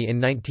nationally in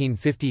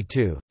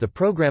 1952, the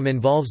program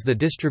involves the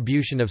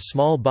distribution of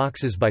small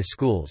boxes by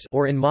schools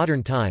or in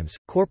modern times,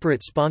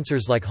 corporate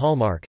sponsors like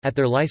Hallmark, at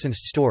their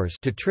licensed stores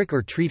to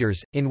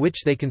trick-or-treaters, in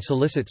which they can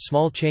solicit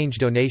small change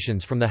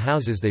donations from the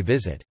houses they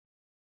visit.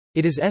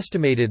 It is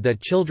estimated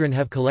that children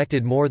have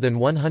collected more than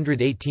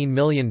 $118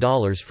 million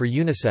for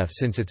UNICEF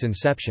since its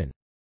inception.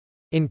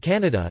 In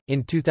Canada,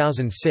 in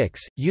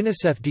 2006,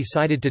 UNICEF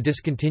decided to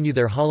discontinue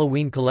their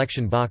Halloween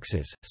collection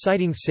boxes,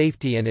 citing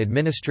safety and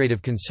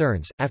administrative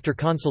concerns. After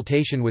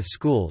consultation with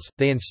schools,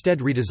 they instead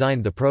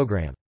redesigned the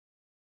program.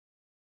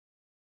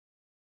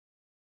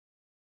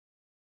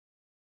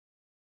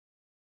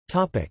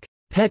 Topic: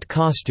 Pet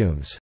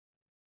costumes.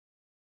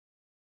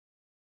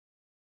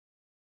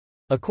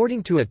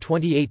 According to a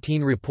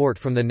 2018 report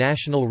from the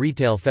National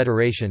Retail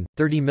Federation,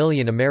 30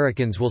 million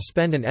Americans will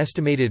spend an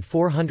estimated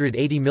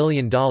 $480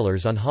 million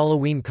on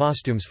Halloween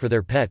costumes for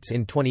their pets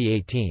in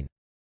 2018.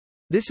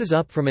 This is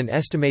up from an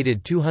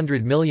estimated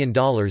 $200 million in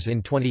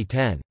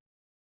 2010.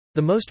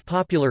 The most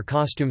popular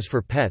costumes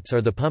for pets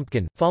are the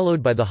pumpkin,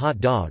 followed by the hot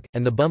dog,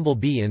 and the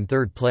bumblebee in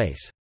third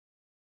place.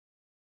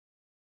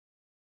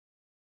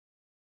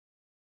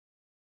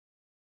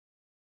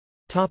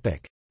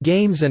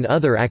 Games and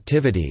other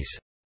activities.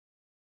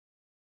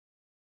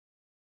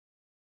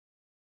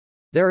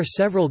 There are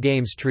several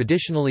games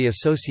traditionally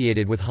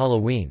associated with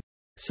Halloween.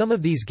 Some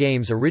of these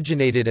games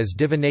originated as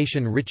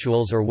divination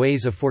rituals or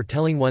ways of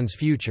foretelling one's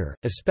future,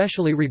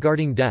 especially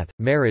regarding death,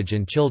 marriage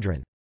and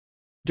children.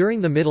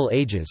 During the Middle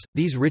Ages,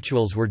 these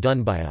rituals were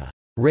done by a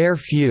rare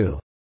few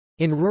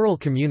in rural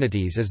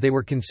communities as they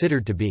were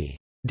considered to be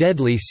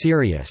deadly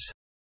serious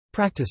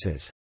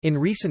practices. In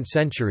recent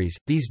centuries,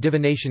 these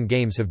divination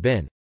games have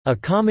been a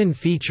common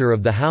feature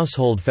of the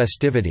household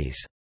festivities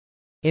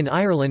in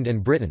Ireland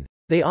and Britain.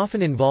 They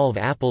often involve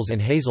apples and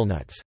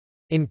hazelnuts.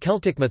 In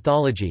Celtic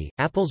mythology,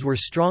 apples were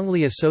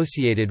strongly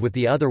associated with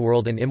the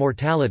otherworld and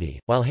immortality,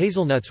 while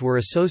hazelnuts were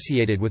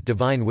associated with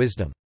divine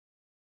wisdom.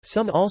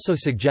 Some also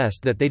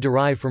suggest that they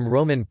derive from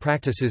Roman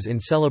practices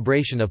in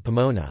celebration of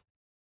Pomona.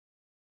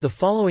 The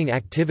following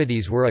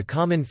activities were a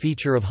common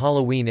feature of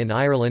Halloween in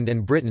Ireland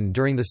and Britain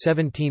during the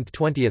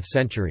 17th–20th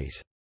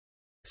centuries.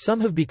 Some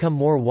have become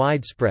more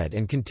widespread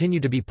and continue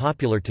to be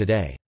popular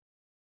today.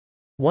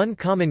 One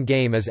common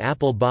game is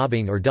apple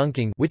bobbing or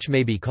dunking, which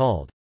may be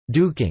called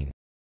duking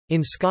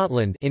in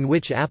Scotland, in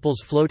which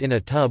apples float in a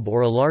tub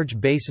or a large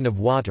basin of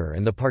water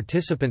and the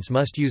participants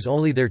must use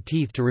only their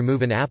teeth to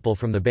remove an apple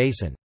from the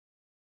basin.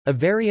 A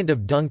variant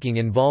of dunking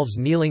involves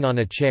kneeling on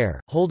a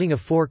chair, holding a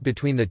fork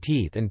between the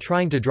teeth and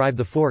trying to drive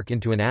the fork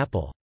into an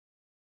apple.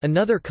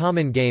 Another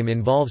common game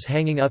involves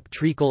hanging up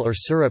treacle or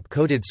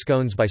syrup-coated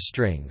scones by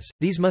strings.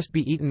 These must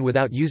be eaten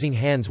without using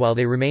hands while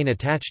they remain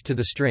attached to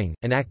the string,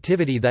 an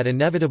activity that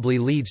inevitably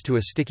leads to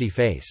a sticky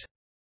face.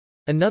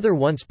 Another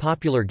once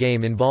popular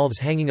game involves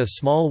hanging a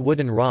small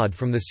wooden rod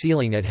from the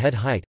ceiling at head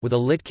height, with a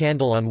lit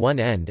candle on one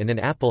end and an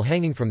apple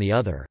hanging from the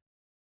other.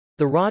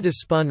 The rod is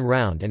spun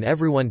round and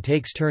everyone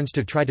takes turns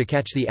to try to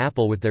catch the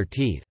apple with their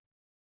teeth.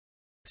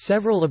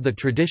 Several of the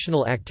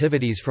traditional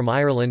activities from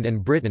Ireland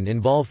and Britain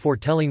involve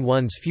foretelling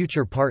one's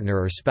future partner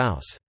or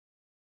spouse.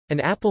 An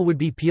apple would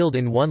be peeled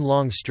in one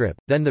long strip,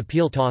 then the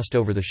peel tossed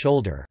over the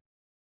shoulder.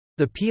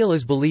 The peel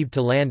is believed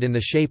to land in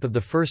the shape of the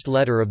first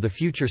letter of the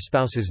future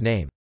spouse's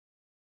name.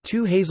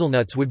 2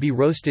 hazelnuts would be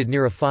roasted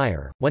near a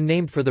fire, one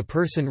named for the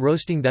person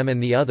roasting them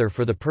and the other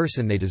for the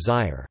person they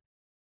desire.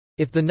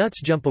 If the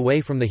nuts jump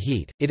away from the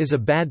heat, it is a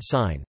bad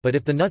sign, but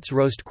if the nuts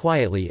roast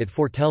quietly it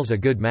foretells a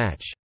good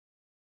match.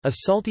 A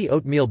salty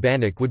oatmeal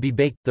bannock would be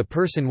baked, the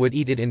person would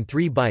eat it in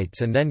 3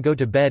 bites and then go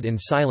to bed in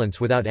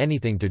silence without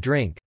anything to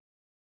drink.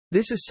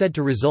 This is said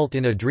to result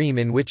in a dream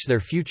in which their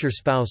future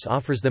spouse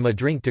offers them a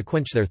drink to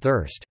quench their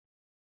thirst.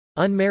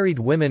 Unmarried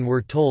women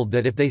were told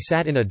that if they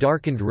sat in a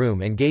darkened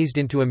room and gazed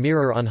into a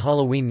mirror on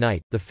Halloween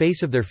night, the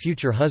face of their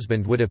future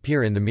husband would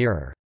appear in the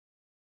mirror.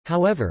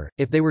 However,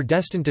 if they were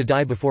destined to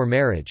die before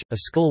marriage, a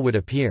skull would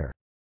appear.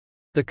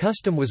 The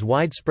custom was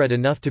widespread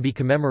enough to be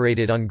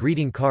commemorated on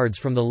greeting cards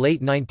from the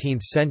late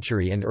 19th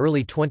century and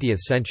early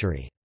 20th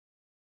century.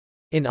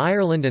 In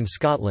Ireland and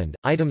Scotland,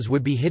 items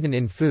would be hidden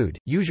in food,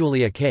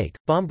 usually a cake,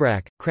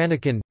 bombrack,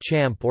 cranachan,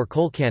 champ or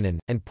colcannon,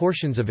 and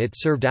portions of it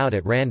served out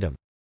at random.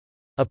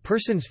 A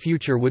person's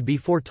future would be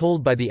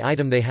foretold by the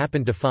item they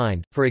happened to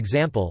find. For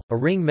example, a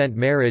ring meant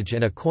marriage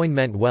and a coin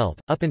meant wealth.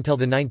 Up until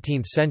the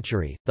 19th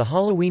century, the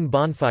Halloween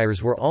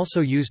bonfires were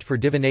also used for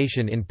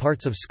divination in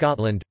parts of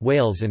Scotland,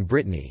 Wales, and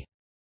Brittany.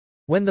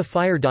 When the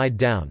fire died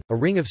down, a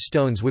ring of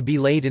stones would be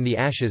laid in the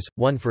ashes,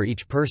 one for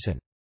each person.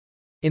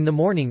 In the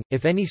morning,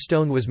 if any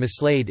stone was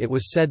mislaid, it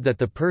was said that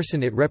the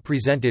person it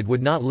represented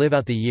would not live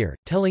out the year.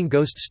 Telling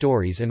ghost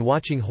stories and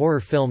watching horror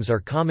films are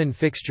common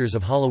fixtures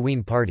of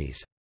Halloween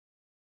parties.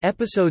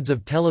 Episodes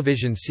of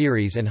television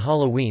series and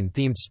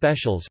Halloween-themed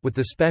specials, with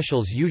the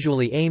specials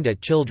usually aimed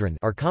at children,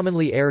 are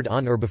commonly aired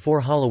on or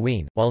before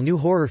Halloween, while new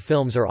horror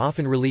films are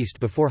often released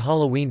before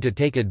Halloween to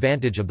take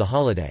advantage of the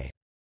holiday.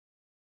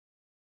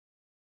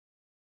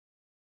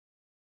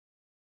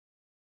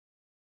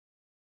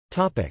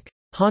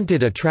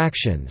 Haunted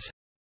attractions.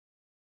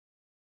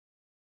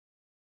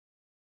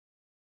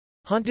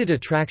 Haunted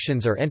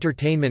attractions are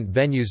entertainment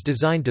venues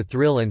designed to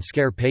thrill and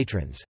scare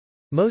patrons.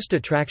 Most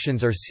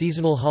attractions are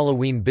seasonal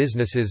Halloween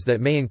businesses that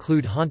may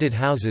include haunted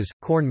houses,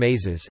 corn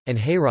mazes, and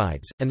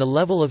hayrides, and the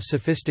level of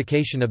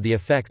sophistication of the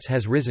effects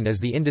has risen as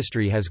the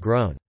industry has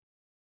grown.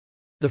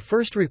 The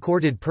first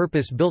recorded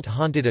purpose-built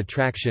haunted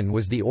attraction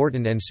was the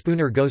Orton and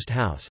Spooner Ghost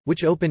House,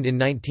 which opened in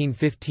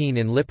 1915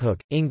 in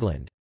Liphook,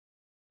 England.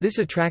 This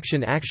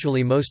attraction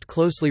actually most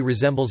closely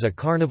resembles a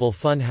carnival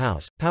fun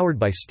house, powered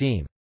by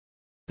steam.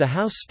 The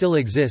house still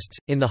exists,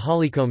 in the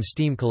Hollycombe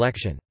Steam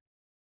Collection.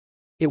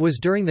 It was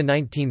during the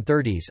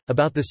 1930s,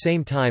 about the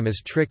same time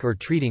as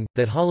trick-or-treating,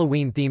 that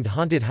Halloween-themed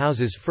haunted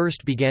houses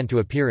first began to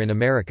appear in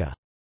America.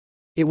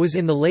 It was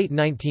in the late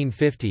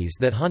 1950s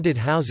that haunted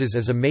houses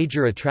as a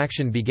major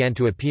attraction began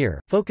to appear,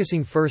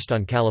 focusing first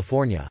on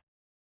California.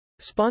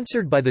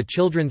 Sponsored by the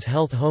Children's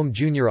Health Home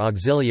Junior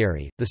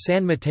Auxiliary, the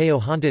San Mateo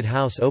Haunted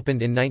House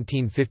opened in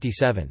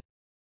 1957.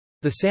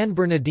 The San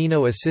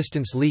Bernardino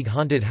Assistance League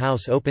Haunted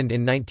House opened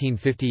in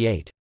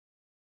 1958.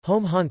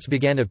 Home haunts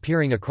began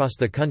appearing across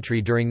the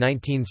country during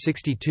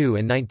 1962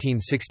 and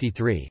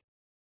 1963.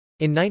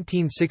 In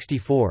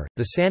 1964,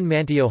 the San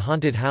Mateo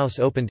Haunted House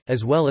opened,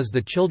 as well as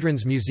the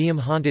Children's Museum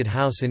Haunted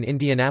House in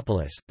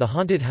Indianapolis. The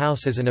haunted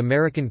house as an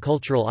American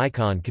cultural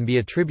icon can be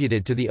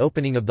attributed to the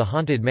opening of the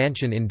Haunted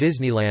Mansion in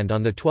Disneyland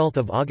on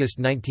 12 August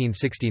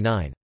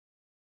 1969.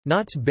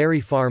 Knott's Berry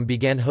Farm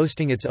began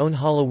hosting its own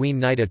Halloween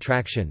night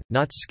attraction,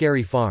 Knott's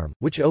Scary Farm,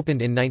 which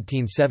opened in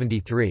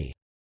 1973.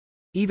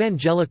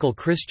 Evangelical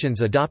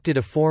Christians adopted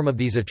a form of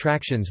these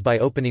attractions by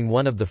opening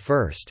one of the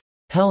first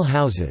Hell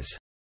Houses.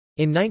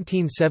 In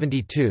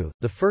 1972,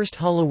 the first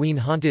Halloween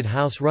haunted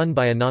house run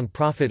by a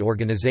non-profit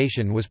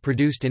organization was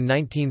produced in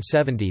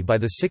 1970 by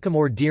the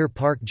Sycamore Deer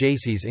Park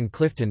Jaycees in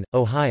Clifton,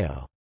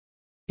 Ohio.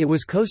 It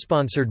was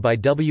co-sponsored by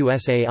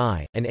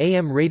WSAI, an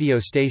AM radio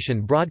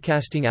station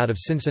broadcasting out of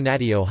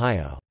Cincinnati,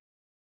 Ohio.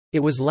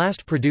 It was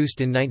last produced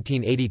in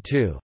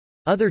 1982.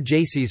 Other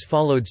Jaycees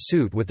followed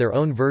suit with their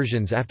own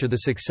versions after the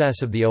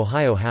success of the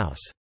Ohio House.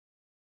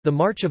 The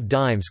March of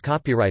Dimes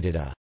copyrighted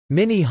a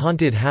mini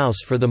haunted house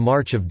for the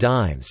March of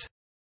Dimes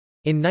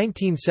in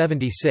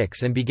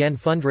 1976 and began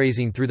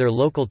fundraising through their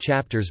local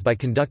chapters by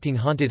conducting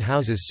haunted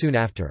houses soon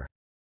after.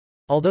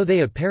 Although they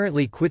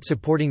apparently quit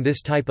supporting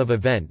this type of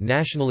event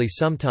nationally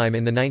sometime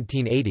in the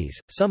 1980s,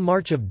 some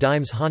March of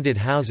Dimes haunted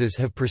houses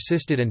have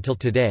persisted until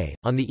today.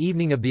 On the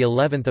evening of the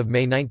 11th of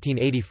May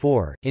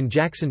 1984, in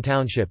Jackson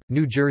Township,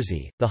 New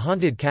Jersey, the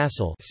haunted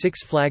castle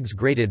Six Flags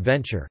Great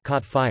Adventure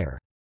caught fire.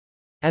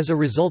 As a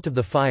result of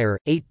the fire,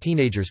 8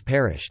 teenagers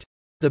perished.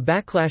 The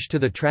backlash to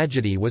the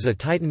tragedy was a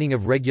tightening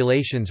of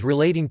regulations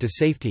relating to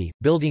safety,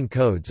 building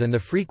codes and the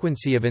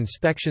frequency of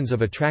inspections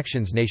of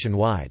attractions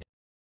nationwide.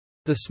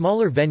 The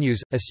smaller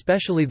venues,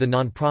 especially the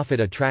non-profit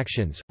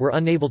attractions, were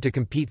unable to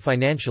compete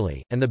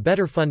financially, and the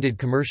better-funded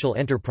commercial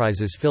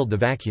enterprises filled the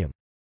vacuum.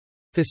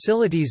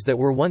 Facilities that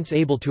were once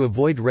able to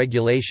avoid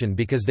regulation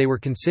because they were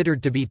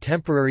considered to be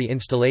temporary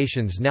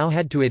installations now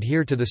had to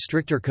adhere to the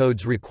stricter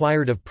codes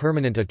required of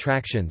permanent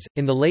attractions.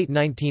 In the late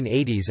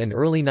 1980s and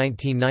early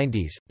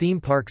 1990s, theme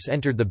parks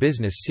entered the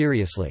business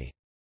seriously.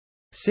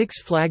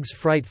 Six Flags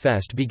Fright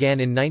Fest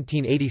began in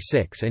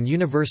 1986 and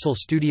Universal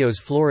Studios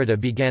Florida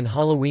began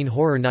Halloween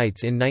Horror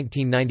Nights in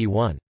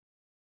 1991.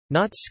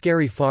 Knott's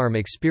Scary Farm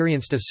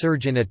experienced a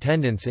surge in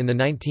attendance in the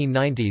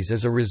 1990s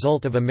as a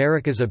result of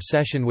America's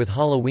obsession with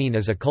Halloween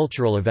as a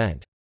cultural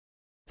event.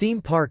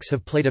 Theme parks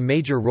have played a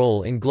major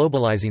role in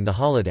globalizing the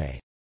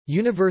holiday.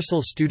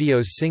 Universal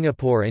Studios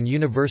Singapore and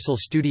Universal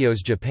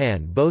Studios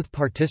Japan both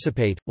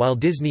participate, while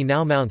Disney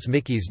now mounts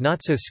Mickey's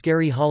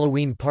not-so-scary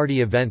Halloween party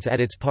events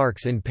at its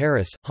parks in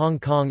Paris, Hong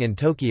Kong and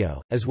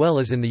Tokyo, as well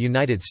as in the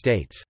United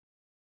States.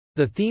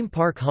 The theme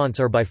park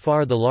haunts are by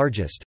far the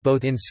largest,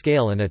 both in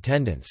scale and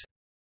attendance.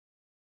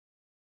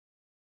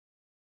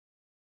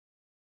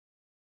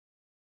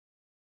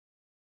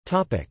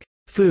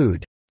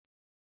 Food.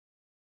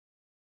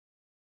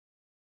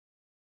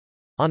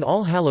 On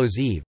All Hallows'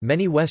 Eve,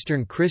 many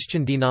Western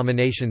Christian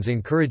denominations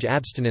encourage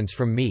abstinence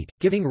from meat,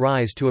 giving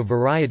rise to a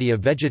variety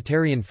of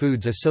vegetarian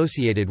foods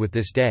associated with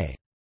this day.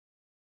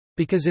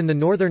 Because in the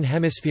Northern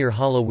Hemisphere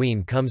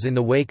Halloween comes in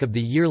the wake of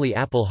the yearly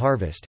apple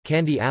harvest,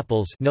 candy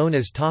apples known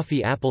as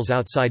toffee apples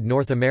outside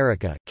North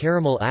America,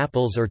 caramel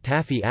apples or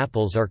taffy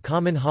apples are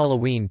common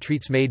Halloween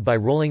treats made by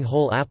rolling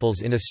whole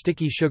apples in a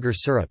sticky sugar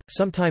syrup,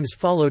 sometimes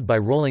followed by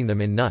rolling them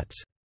in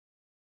nuts.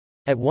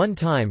 At one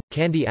time,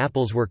 candy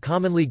apples were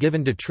commonly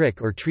given to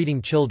trick or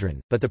treating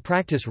children, but the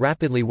practice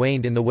rapidly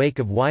waned in the wake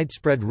of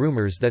widespread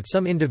rumors that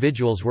some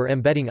individuals were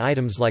embedding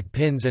items like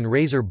pins and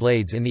razor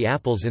blades in the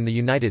apples in the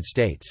United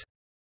States.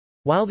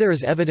 While there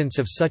is evidence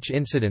of such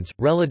incidents,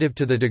 relative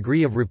to the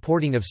degree of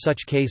reporting of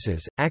such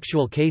cases,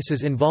 actual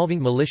cases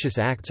involving malicious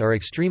acts are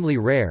extremely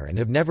rare and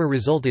have never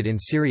resulted in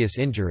serious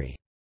injury.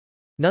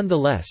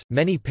 Nonetheless,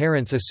 many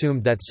parents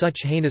assumed that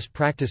such heinous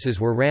practices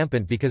were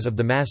rampant because of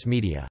the mass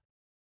media.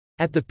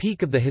 At the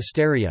peak of the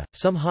hysteria,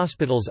 some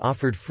hospitals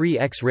offered free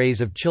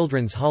X-rays of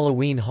children's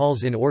Halloween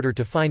hauls in order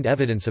to find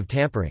evidence of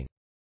tampering.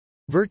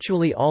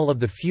 Virtually all of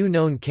the few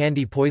known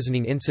candy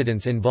poisoning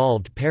incidents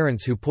involved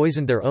parents who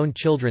poisoned their own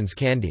children's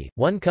candy.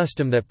 One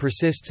custom that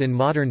persists in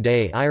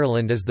modern-day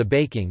Ireland is the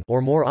baking,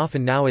 or more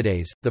often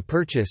nowadays, the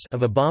purchase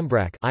of a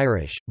bombrack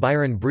 (Irish,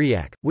 Byron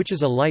Briac), which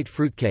is a light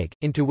fruitcake,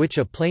 into which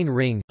a plain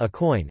ring, a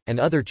coin, and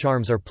other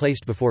charms are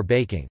placed before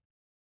baking.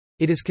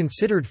 It is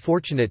considered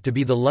fortunate to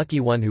be the lucky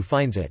one who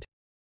finds it.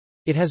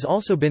 It has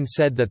also been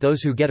said that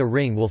those who get a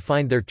ring will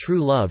find their true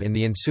love in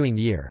the ensuing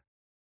year.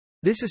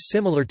 This is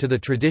similar to the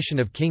tradition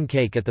of king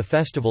cake at the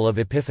festival of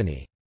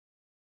Epiphany.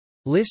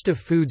 List of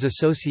foods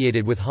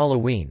associated with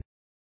Halloween: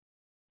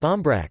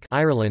 Bombrack,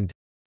 Ireland;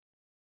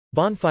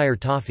 Bonfire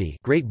toffee,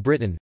 Great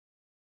Britain;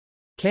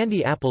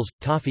 Candy apples,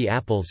 toffee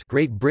apples,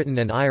 Great Britain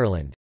and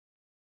Ireland;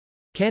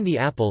 Candy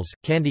apples,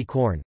 candy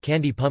corn,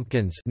 candy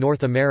pumpkins,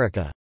 North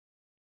America;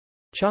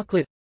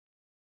 Chocolate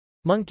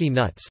monkey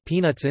nuts,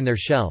 peanuts in their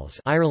shells,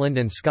 Ireland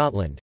and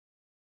Scotland;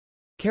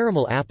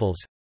 Caramel apples;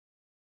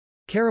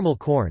 Caramel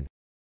corn;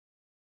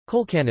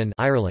 Colcannon,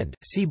 Ireland,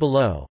 see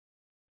below;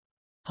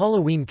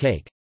 Halloween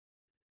cake;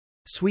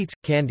 Sweets,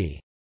 candy;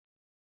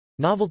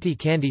 Novelty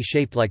candy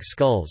shaped like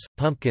skulls,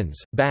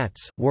 pumpkins,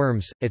 bats,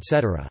 worms,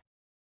 etc.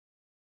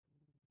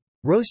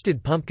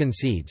 Roasted pumpkin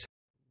seeds;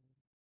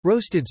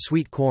 Roasted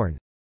sweet corn;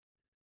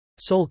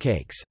 Soul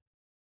cakes.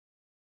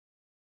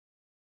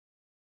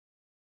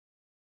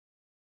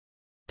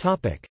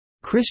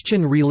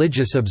 Christian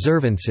religious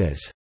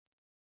observances.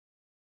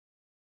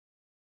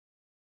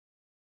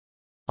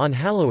 On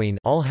Halloween,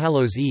 All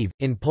Hallows' Eve,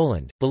 in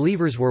Poland,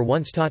 believers were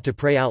once taught to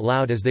pray out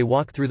loud as they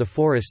walk through the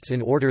forests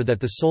in order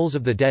that the souls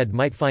of the dead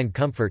might find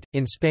comfort.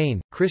 In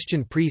Spain,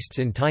 Christian priests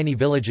in tiny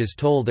villages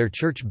toll their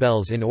church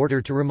bells in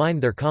order to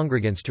remind their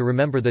congregants to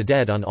remember the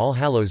dead on All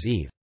Hallows'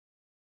 Eve.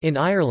 In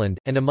Ireland,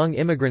 and among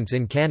immigrants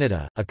in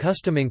Canada, a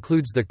custom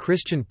includes the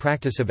Christian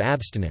practice of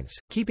abstinence,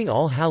 keeping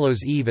All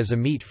Hallows' Eve as a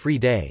meat-free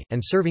day,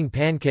 and serving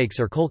pancakes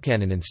or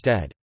colcannon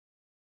instead.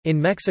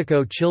 In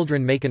Mexico,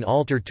 children make an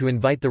altar to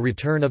invite the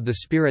return of the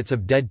spirits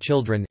of dead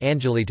children,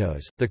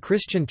 angelitos. The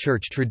Christian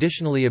Church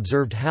traditionally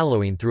observed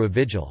Halloween through a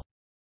vigil.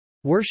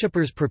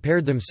 Worshippers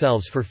prepared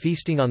themselves for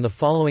feasting on the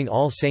following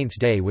All Saints'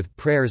 Day with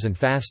prayers and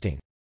fasting.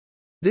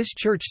 This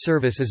church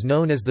service is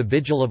known as the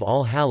Vigil of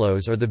All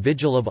Hallows or the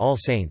Vigil of All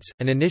Saints.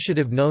 An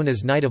initiative known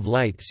as Night of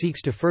Light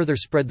seeks to further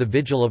spread the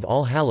Vigil of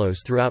All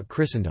Hallows throughout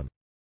Christendom.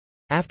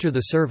 After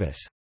the service,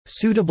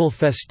 suitable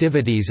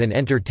festivities and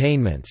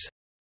entertainments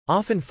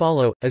often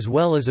follow, as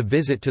well as a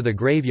visit to the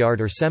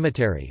graveyard or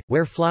cemetery,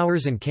 where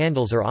flowers and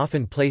candles are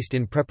often placed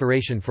in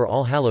preparation for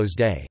All Hallows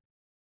Day.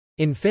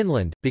 In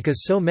Finland,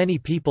 because so many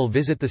people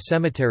visit the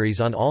cemeteries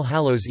on All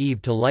Hallows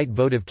Eve to light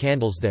votive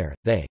candles there,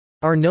 they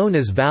are known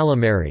as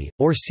Valimeri,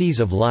 or Seas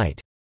of Light.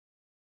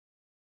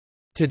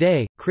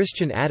 Today,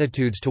 Christian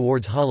attitudes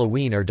towards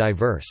Halloween are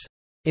diverse.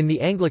 In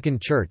the Anglican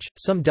Church,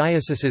 some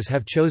dioceses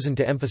have chosen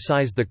to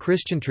emphasize the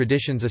Christian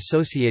traditions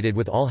associated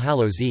with All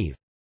Hallows Eve.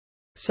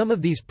 Some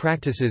of these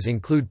practices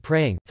include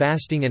praying,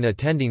 fasting and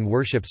attending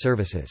worship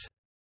services.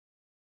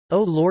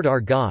 O Lord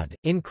our God,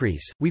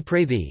 increase, we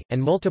pray thee, and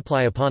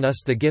multiply upon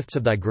us the gifts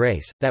of thy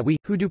grace, that we,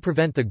 who do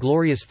prevent the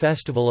glorious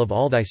festival of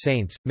all thy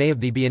saints, may of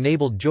thee be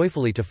enabled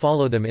joyfully to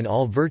follow them in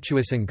all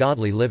virtuous and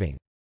godly living.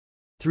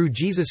 Through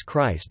Jesus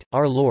Christ,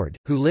 our Lord,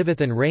 who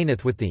liveth and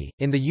reigneth with thee,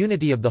 in the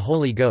unity of the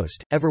Holy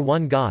Ghost, ever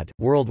one God,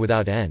 world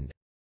without end.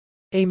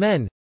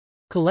 Amen.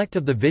 Collect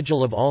of the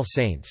Vigil of All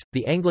Saints,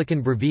 the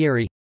Anglican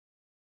Breviary.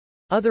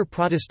 Other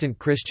Protestant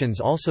Christians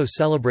also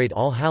celebrate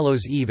All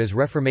Hallows Eve as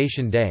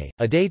Reformation Day,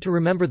 a day to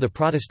remember the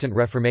Protestant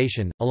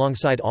Reformation,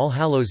 alongside All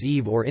Hallows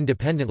Eve or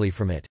independently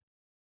from it.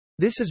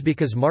 This is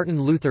because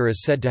Martin Luther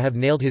is said to have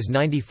nailed his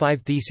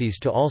 95 Theses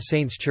to All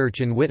Saints'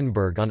 Church in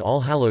Wittenberg on All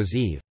Hallows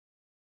Eve.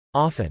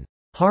 Often,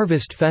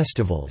 harvest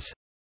festivals,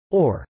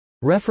 or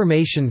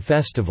Reformation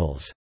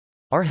festivals,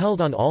 are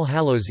held on All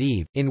Hallows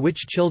Eve, in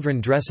which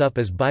children dress up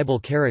as Bible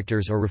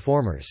characters or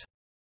reformers.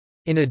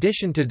 In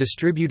addition to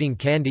distributing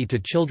candy to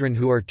children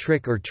who are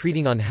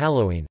trick-or-treating on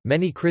Halloween,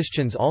 many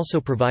Christians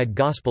also provide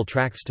gospel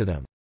tracts to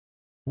them.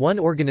 One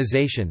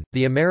organization,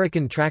 the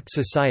American Tract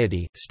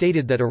Society,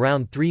 stated that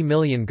around 3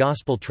 million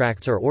gospel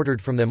tracts are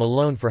ordered from them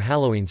alone for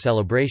Halloween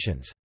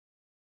celebrations.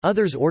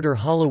 Others order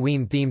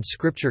Halloween-themed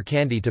scripture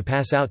candy to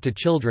pass out to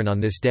children on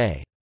this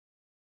day.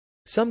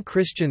 Some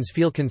Christians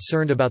feel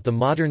concerned about the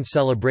modern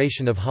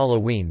celebration of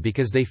Halloween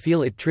because they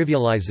feel it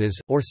trivializes,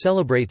 or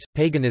celebrates,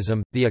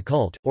 paganism, the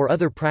occult, or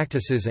other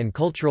practices and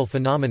cultural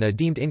phenomena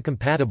deemed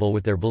incompatible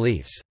with their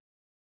beliefs.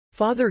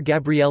 Father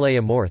Gabriele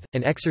Amorth,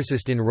 an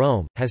exorcist in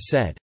Rome, has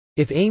said,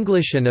 "If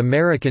English and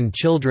American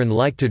children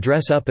like to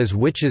dress up as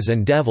witches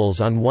and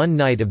devils on one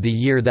night of the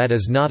year, that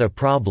is not a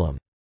problem.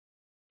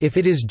 If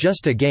it is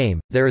just a game,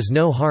 there is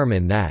no harm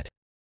in that."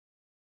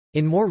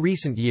 In more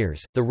recent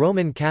years, the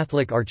Roman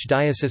Catholic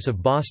Archdiocese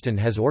of Boston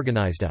has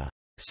organized a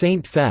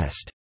Saint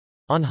Fest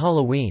on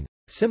Halloween.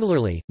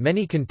 Similarly,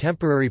 many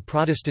contemporary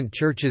Protestant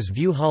churches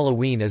view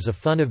Halloween as a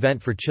fun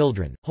event for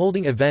children,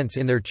 holding events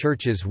in their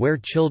churches where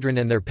children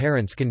and their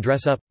parents can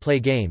dress up, play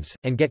games,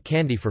 and get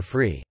candy for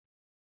free.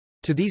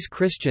 To these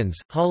Christians,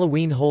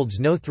 Halloween holds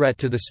no threat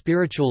to the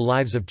spiritual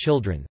lives of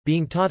children,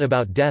 being taught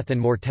about death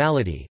and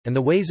mortality, and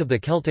the ways of the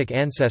Celtic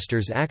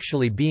ancestors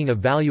actually being a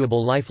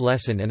valuable life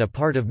lesson and a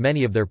part of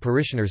many of their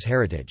parishioners'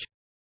 heritage.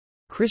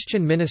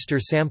 Christian minister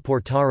Sam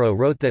Portaro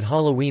wrote that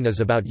Halloween is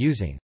about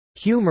using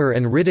humor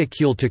and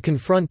ridicule to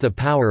confront the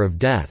power of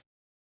death.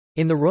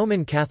 In the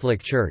Roman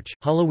Catholic Church,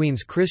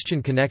 Halloween's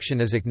Christian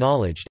connection is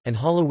acknowledged, and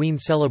Halloween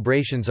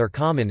celebrations are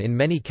common in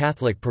many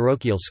Catholic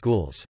parochial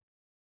schools.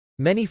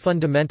 Many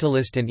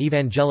fundamentalist and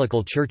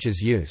evangelical churches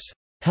use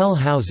hell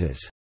houses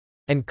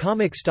and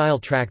comic-style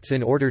tracts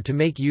in order to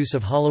make use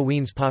of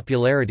Halloween's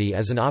popularity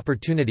as an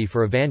opportunity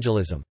for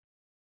evangelism.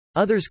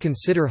 Others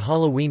consider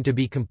Halloween to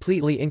be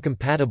completely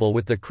incompatible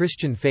with the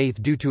Christian faith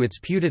due to its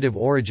putative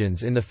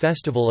origins in the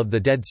Festival of the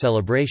Dead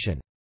celebration.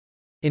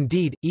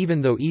 Indeed,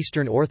 even though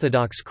Eastern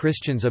Orthodox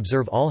Christians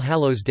observe All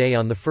Hallows Day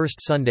on the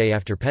first Sunday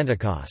after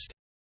Pentecost.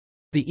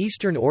 The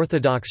Eastern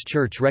Orthodox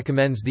Church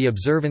recommends the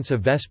observance of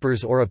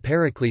Vespers or a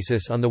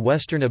Paraclesis on the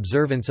Western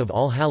observance of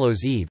All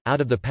Hallows Eve, out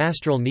of the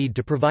pastoral need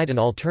to provide an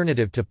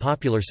alternative to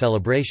popular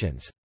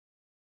celebrations.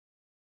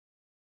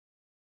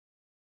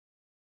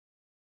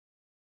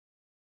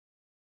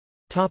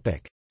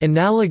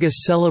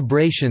 Analogous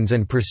celebrations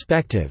and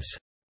perspectives.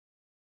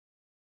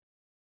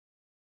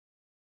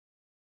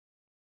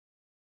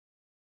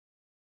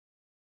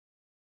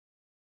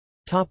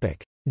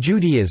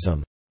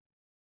 Judaism.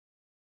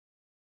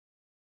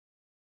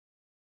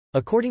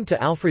 According to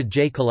Alfred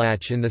J.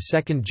 Kalach in the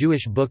Second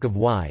Jewish Book of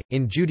Y,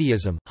 in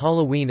Judaism,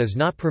 Halloween is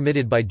not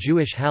permitted by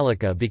Jewish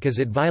halakha because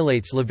it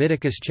violates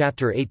Leviticus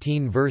chapter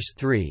 18 verse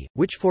 3,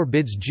 which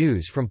forbids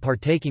Jews from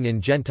partaking in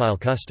Gentile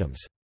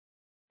customs.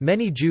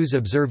 Many Jews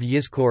observe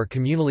Yizkor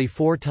communally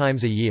 4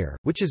 times a year,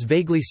 which is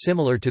vaguely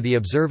similar to the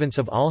observance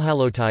of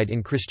Allhallowtide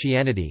in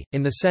Christianity,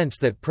 in the sense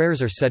that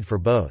prayers are said for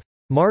both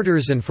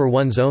martyrs and for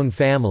one's own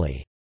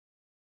family.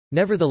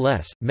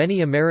 Nevertheless,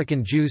 many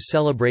American Jews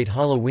celebrate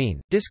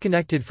Halloween,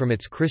 disconnected from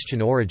its Christian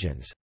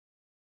origins.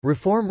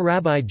 Reform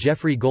Rabbi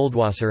Jeffrey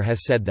Goldwasser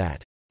has said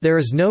that, "There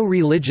is no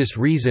religious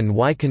reason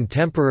why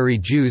contemporary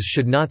Jews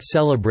should not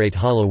celebrate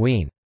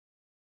Halloween,"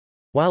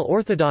 while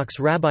Orthodox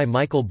Rabbi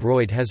Michael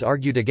Broyd has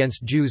argued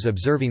against Jews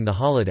observing the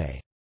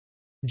holiday.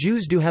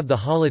 Jews do have the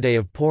holiday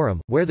of Purim,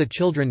 where the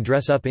children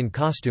dress up in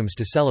costumes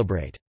to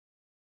celebrate.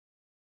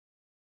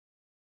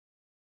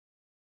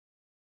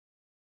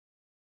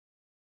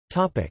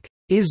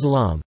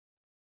 Islam.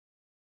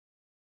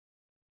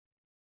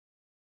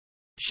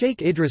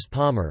 Sheikh Idris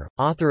Palmer,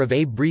 author of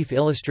A Brief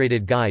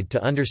Illustrated Guide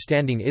to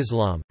Understanding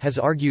Islam, has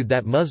argued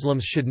that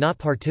Muslims should not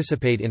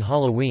participate in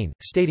Halloween,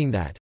 stating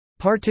that,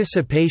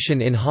 "Participation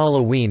in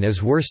Halloween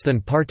is worse than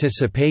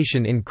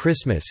participation in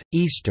Christmas,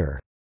 Easter.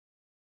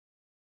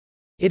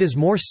 It is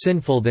more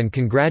sinful than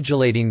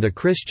congratulating the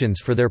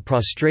Christians for their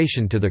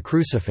prostration to the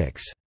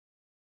crucifix."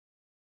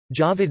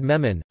 Javed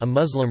Memon, a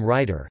Muslim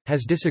writer,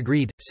 has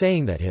disagreed,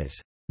 saying that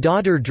his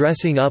daughter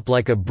dressing up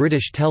like a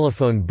British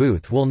telephone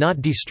booth will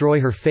not destroy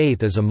her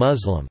faith as a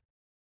Muslim.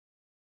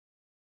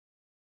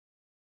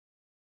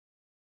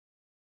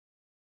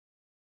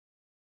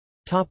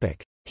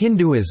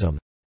 Hinduism.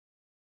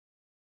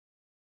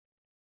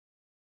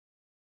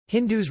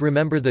 Hindus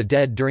remember the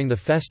dead during the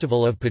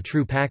festival of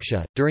Pitru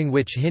Paksha, during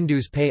which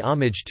Hindus pay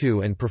homage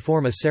to and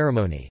perform a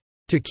ceremony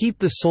to keep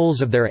the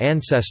souls of their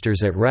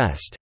ancestors at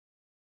rest.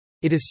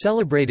 It is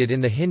celebrated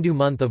in the Hindu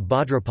month of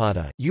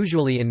Bhadrapada,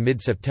 usually in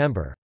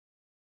mid-September.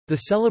 The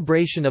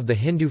celebration of the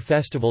Hindu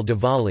festival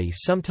Diwali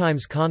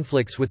sometimes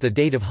conflicts with the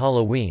date of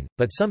Halloween,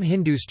 but some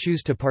Hindus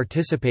choose to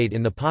participate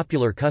in the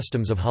popular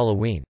customs of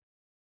Halloween.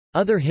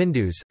 Other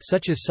Hindus,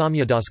 such as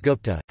Samya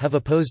Dasgupta, have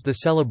opposed the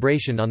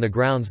celebration on the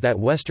grounds that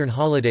Western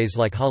holidays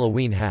like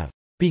Halloween have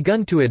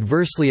begun to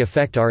adversely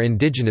affect our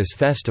indigenous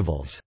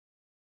festivals.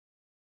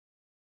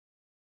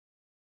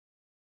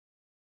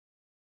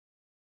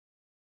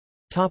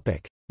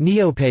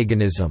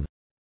 Neopaganism.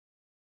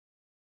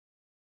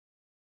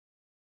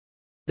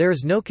 There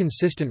is no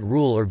consistent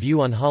rule or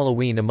view on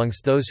Halloween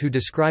amongst those who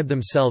describe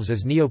themselves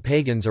as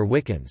neo-pagans or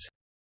Wiccans.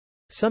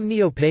 Some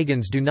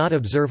neo-pagans do not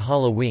observe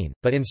Halloween,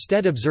 but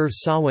instead observe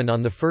Samhain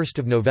on the 1st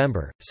of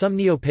November. Some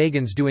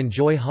neo-pagans do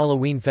enjoy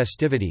Halloween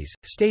festivities,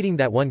 stating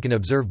that one can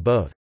observe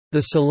both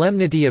the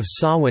solemnity of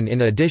Samhain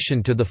in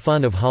addition to the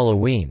fun of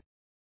Halloween.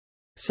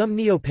 Some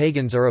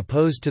neo-pagans are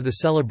opposed to the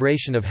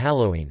celebration of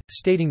Halloween,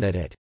 stating that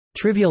it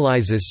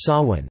trivializes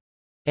Samhain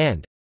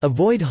and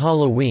avoid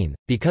Halloween,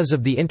 because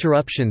of the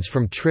interruptions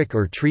from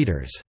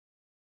trick-or-treaters.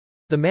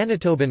 The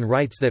Manitoban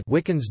writes that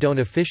Wiccans don't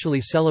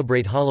officially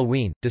celebrate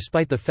Halloween,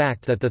 despite the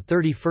fact that the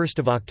 31st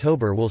of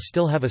October will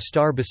still have a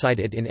star beside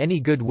it in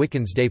any good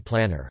Wiccan's day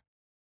planner.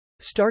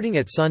 Starting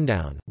at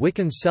sundown,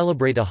 Wiccans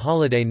celebrate a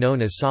holiday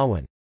known as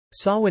Samhain.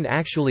 Samhain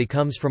actually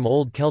comes from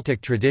old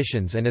Celtic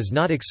traditions and is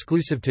not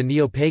exclusive to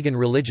neo-pagan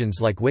religions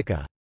like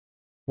Wicca.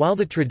 While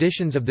the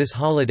traditions of this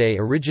holiday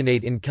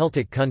originate in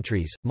Celtic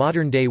countries,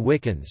 modern-day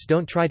Wiccans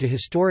don't try to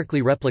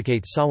historically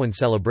replicate Samhain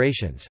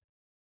celebrations.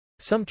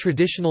 Some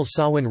traditional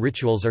Samhain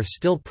rituals are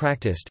still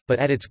practiced, but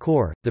at its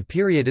core, the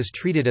period is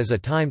treated as a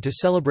time to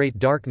celebrate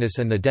darkness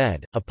and the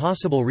dead, a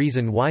possible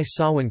reason why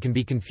Samhain can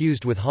be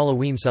confused with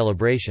Halloween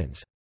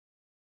celebrations.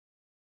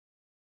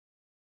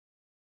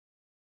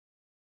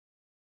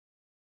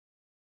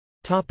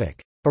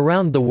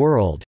 Around the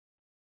world.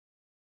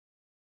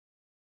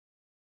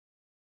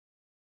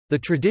 The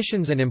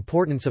traditions and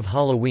importance of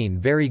Halloween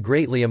vary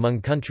greatly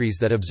among countries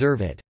that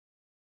observe it.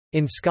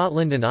 In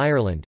Scotland and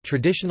Ireland,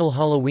 traditional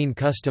Halloween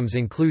customs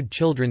include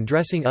children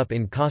dressing up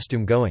in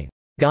costume going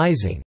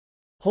guising,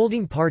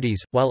 holding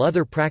parties, while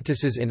other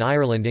practices in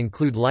Ireland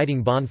include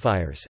lighting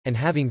bonfires, and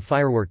having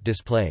firework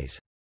displays.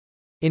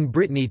 In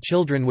Brittany,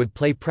 children would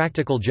play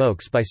practical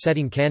jokes by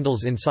setting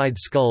candles inside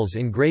skulls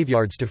in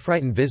graveyards to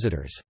frighten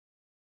visitors.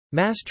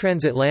 Mass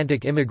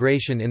transatlantic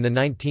immigration in the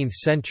 19th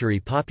century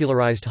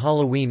popularized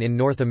Halloween in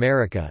North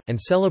America,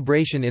 and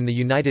celebration in the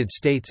United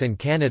States and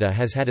Canada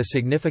has had a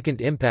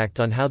significant impact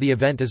on how the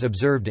event is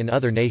observed in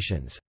other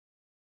nations.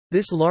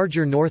 This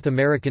larger North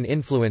American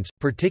influence,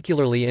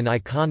 particularly in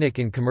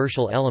iconic and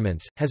commercial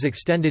elements, has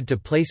extended to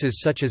places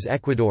such as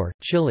Ecuador,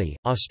 Chile,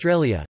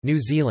 Australia,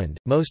 New Zealand,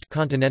 most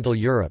continental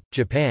Europe,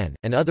 Japan,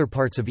 and other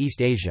parts of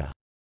East Asia.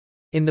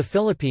 In the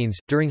Philippines,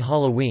 during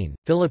Halloween,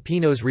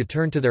 Filipinos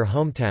return to their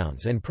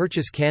hometowns and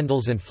purchase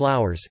candles and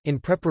flowers, in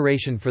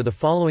preparation for the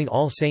following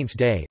All Saints'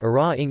 Day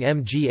on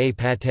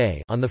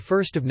the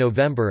 1st of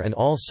November and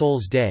All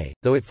Souls' Day,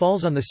 though it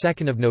falls on the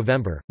 2nd of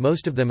November,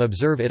 most of them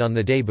observe it on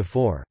the day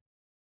before.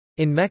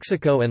 In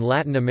Mexico and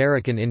Latin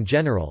American in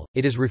general,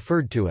 it is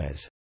referred to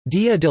as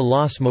Dia de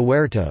los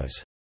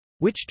Muertos,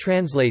 which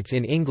translates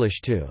in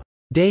English to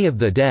Day of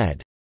the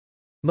Dead.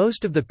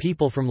 Most of the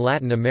people from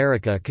Latin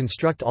America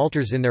construct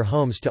altars in their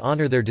homes to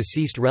honor their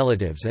deceased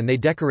relatives, and they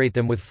decorate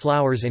them with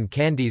flowers and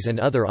candies and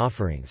other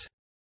offerings.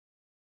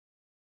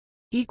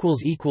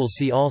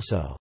 See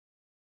also